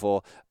from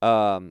Louisville.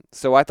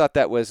 So I thought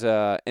that was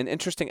an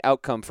interesting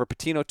outcome for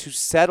Pitino to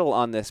settle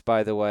on this,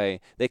 by the way.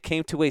 They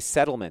came to a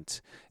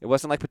settlement. It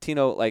wasn't like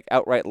Pitino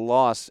outright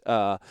lost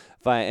via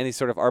any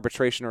sort of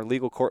arbitration or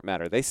legal court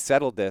matter. They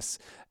settled this,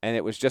 and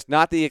it was just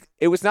not the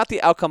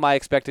outcome I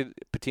expected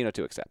Pitino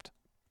to accept.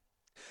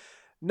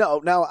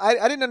 No, now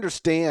I didn't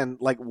understand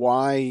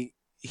why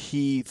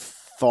he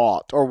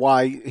thought, or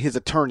why his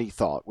attorney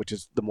thought, which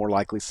is the more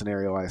likely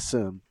scenario, I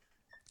assume,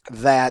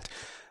 that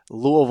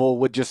Louisville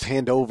would just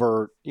hand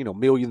over,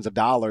 millions of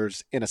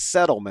dollars in a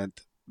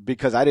settlement,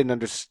 because I didn't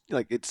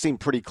understand. It seemed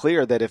pretty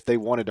clear that if they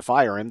wanted to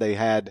fire him, they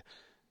had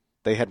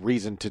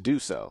reason to do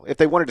so. If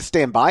they wanted to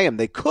stand by him,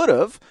 they could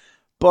have,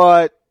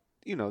 but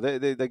they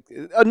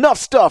enough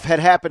stuff had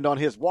happened on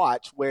his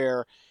watch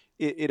where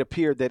it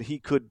appeared that he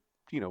could,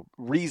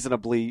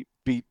 reasonably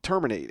be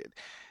terminated.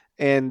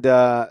 And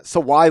so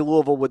why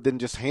Louisville would then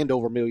just hand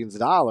over millions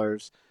of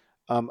dollars?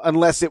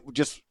 Unless it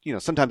just,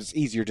 sometimes it's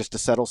easier just to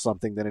settle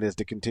something than it is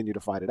to continue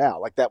to fight it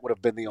out. That would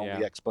have been the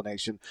only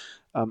explanation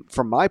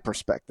from my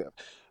perspective.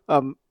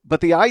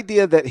 But the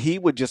idea that he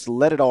would just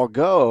let it all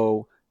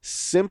go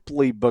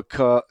simply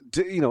because,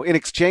 in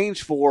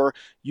exchange for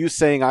you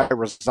saying I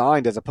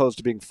resigned as opposed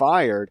to being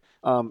fired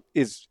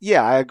is,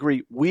 I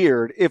agree,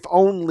 weird. If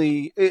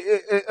only,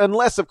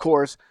 unless, of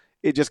course,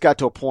 it just got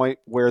to a point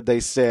where they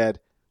said,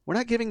 we're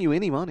not giving you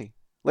any money.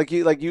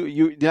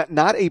 You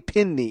not a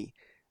penny.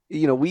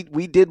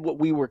 We did what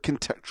we were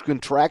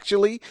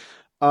contractually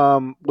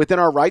within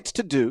our rights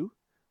to do.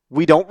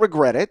 We don't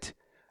regret it.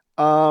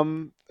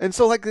 And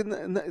so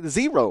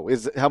zero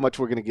is how much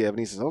we're going to give. And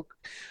he says,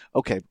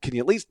 okay, can you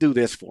at least do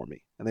this for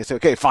me? And they say,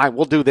 okay, fine,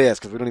 we'll do this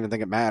because we don't even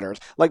think it matters.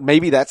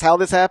 Maybe that's how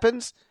this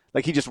happens.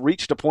 He just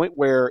reached a point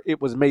where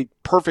it was made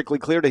perfectly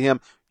clear to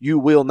him, you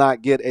will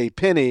not get a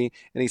penny.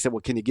 And he said,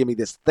 well, can you give me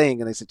this thing?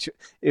 And they said,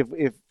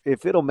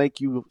 if it'll make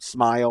you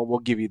smile, we'll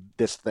give you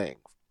this thing.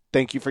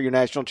 Thank you for your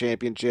national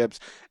championships,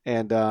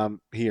 and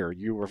here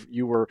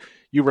you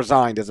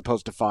resigned as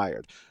opposed to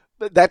fired.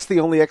 That's the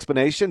only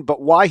explanation.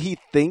 But why he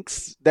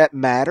thinks that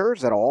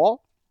matters at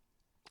all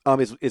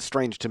is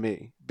strange to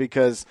me,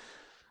 because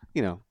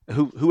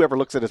whoever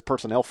looks at his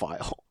personnel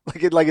file,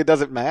 it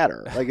doesn't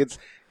matter.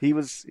 He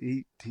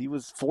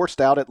was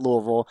forced out at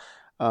Louisville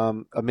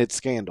amid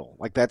scandal.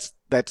 That's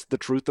the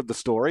truth of the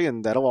story,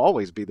 and that'll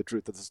always be the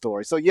truth of the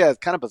story. So it's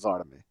kind of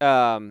bizarre to me.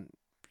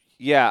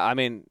 I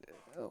mean,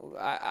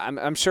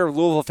 I'm sure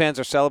Louisville fans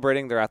are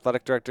celebrating their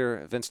athletic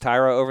director Vince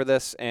Tyra over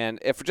this, and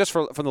if just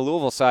from the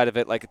Louisville side of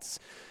it,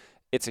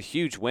 it's a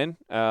huge win.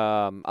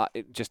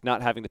 Just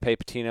not having to pay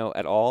Pitino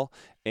at all,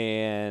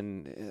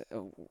 and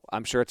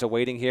I'm sure it's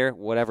awaiting here,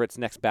 whatever its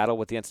next battle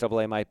with the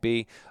NCAA might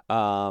be.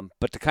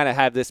 But to kind of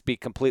have this be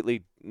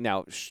completely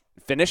now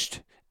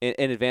finished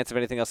in advance of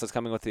anything else that's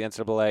coming with the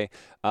NCAA,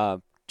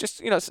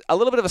 just a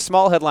little bit of a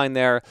small headline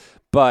there,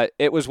 but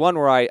it was one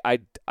where I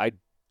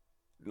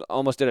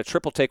almost did a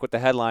triple take with the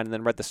headline and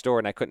then read the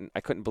story, and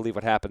I couldn't believe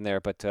what happened there.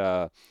 But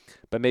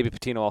maybe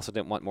Pitino also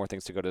didn't want more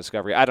things to go to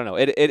Discovery. I don't know.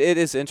 It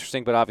is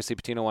interesting, but obviously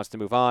Pitino wants to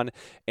move on,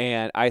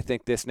 and I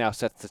think this now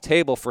sets the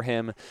table for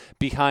him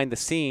behind the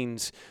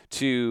scenes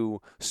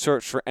to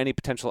search for any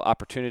potential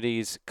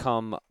opportunities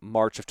come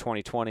March of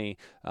 2020.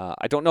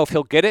 I don't know if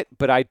he'll get it,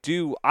 but I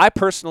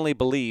personally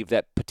believe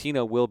that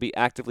Pitino will be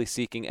actively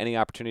seeking any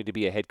opportunity to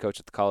be a head coach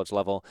at the college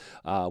level.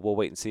 We'll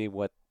wait and see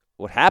what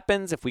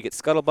happens if we get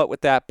scuttlebutt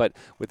with that, but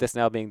with this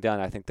now being done,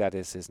 I think that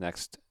is his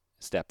next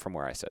step from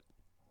where I sit.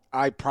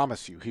 I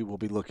promise you he will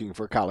be looking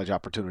for college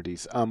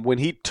opportunities. When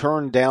he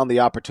turned down the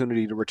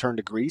opportunity to return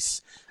to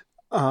Greece,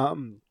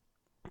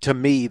 to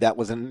me that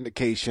was an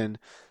indication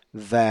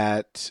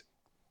that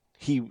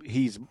he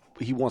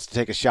wants to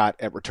take a shot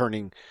at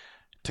returning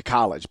to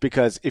college,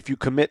 because if you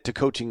commit to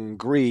coaching in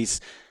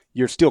Greece,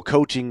 you're still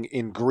coaching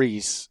in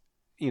Greece,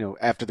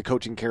 after the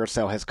coaching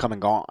carousel has come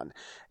and gone.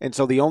 And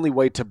so the only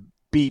way to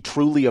be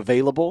truly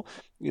available,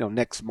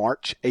 next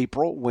March,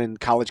 April, when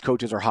college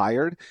coaches are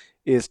hired,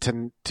 is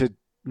to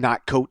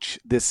not coach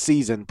this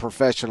season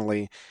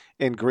professionally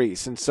in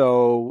Greece. And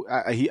so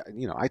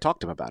I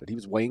talked to him about it. He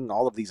was weighing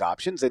all of these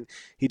options, and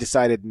he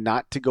decided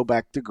not to go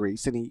back to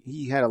Greece. And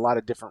he had a lot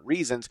of different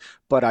reasons,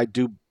 but I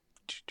do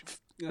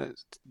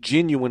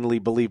genuinely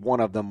believe one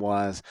of them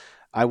was,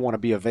 I want to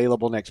be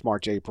available next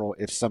March, April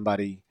if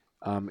somebody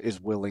is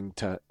willing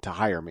to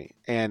hire me.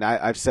 And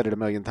I've said it a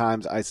million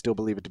times. I still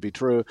believe it to be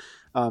true.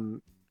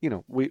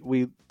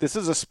 This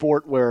is a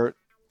sport where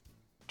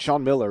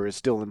Sean Miller is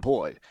still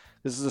employed.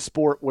 This is a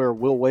sport where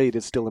Will Wade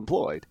is still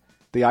employed.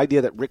 The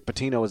idea that Rick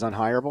Pitino is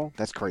unhireable,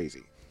 that's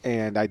crazy.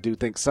 and I do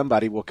think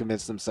somebody will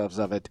convince themselves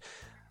of it,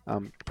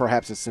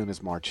 perhaps as soon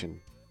as March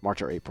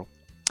or April.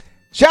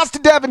 Shouts to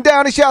Devin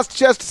Downey. Shouts to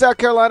Chester, South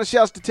Carolina.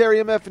 Shouts to Terry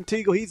M.F. and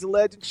Teagle. He's a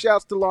legend.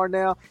 Shouts to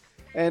Larnell.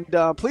 And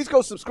please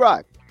go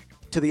subscribe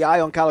to the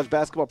Eye on College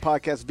Basketball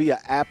podcast via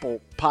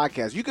Apple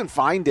Podcasts. You can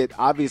find it,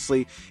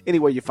 obviously,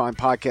 anywhere you find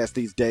podcasts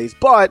these days.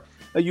 But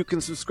you can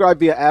subscribe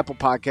via Apple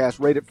Podcasts,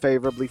 rate it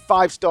favorably,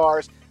 5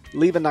 stars,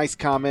 leave a nice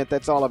comment.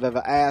 That's all I've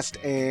ever asked.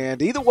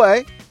 And either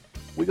way,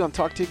 we're going to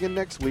talk to you again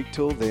next week.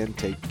 Till then,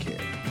 take care.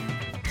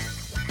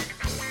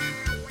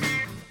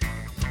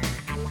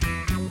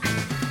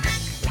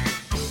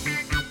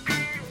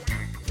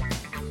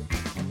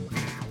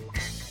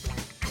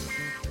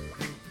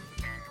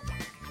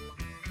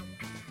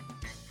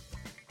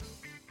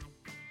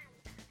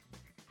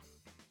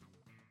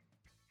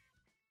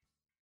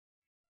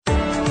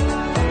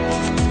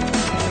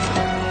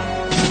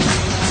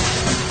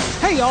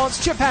 Hey y'all,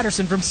 it's Chip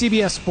Patterson from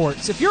CBS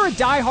Sports. If you're a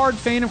diehard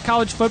fan of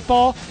college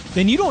football,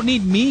 then you don't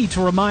need me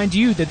to remind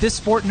you that this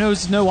sport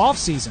knows no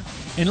offseason.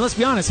 And let's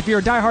be honest, if you're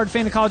a diehard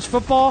fan of college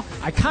football,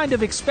 I kind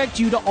of expect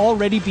you to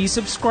already be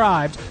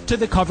subscribed to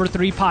the Cover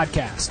 3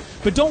 podcast.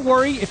 But don't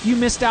worry if you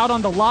missed out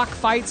on the lock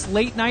fights,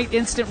 late night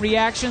instant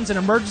reactions, and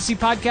emergency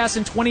podcasts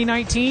in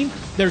 2019.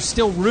 There's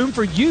still room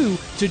for you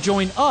to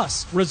join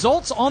us.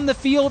 Results on the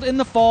field in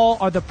the fall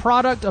are the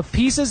product of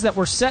pieces that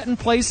were set in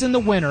place in the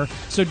winter.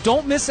 So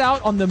don't miss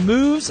out on the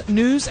moves,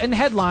 news, and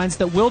headlines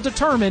that will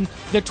determine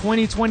the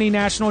 2020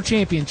 National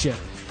Championship.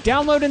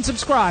 Download and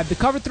subscribe the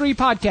Cover 3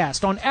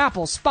 podcast on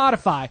Apple,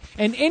 Spotify,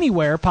 and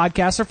anywhere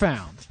podcasts are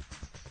found.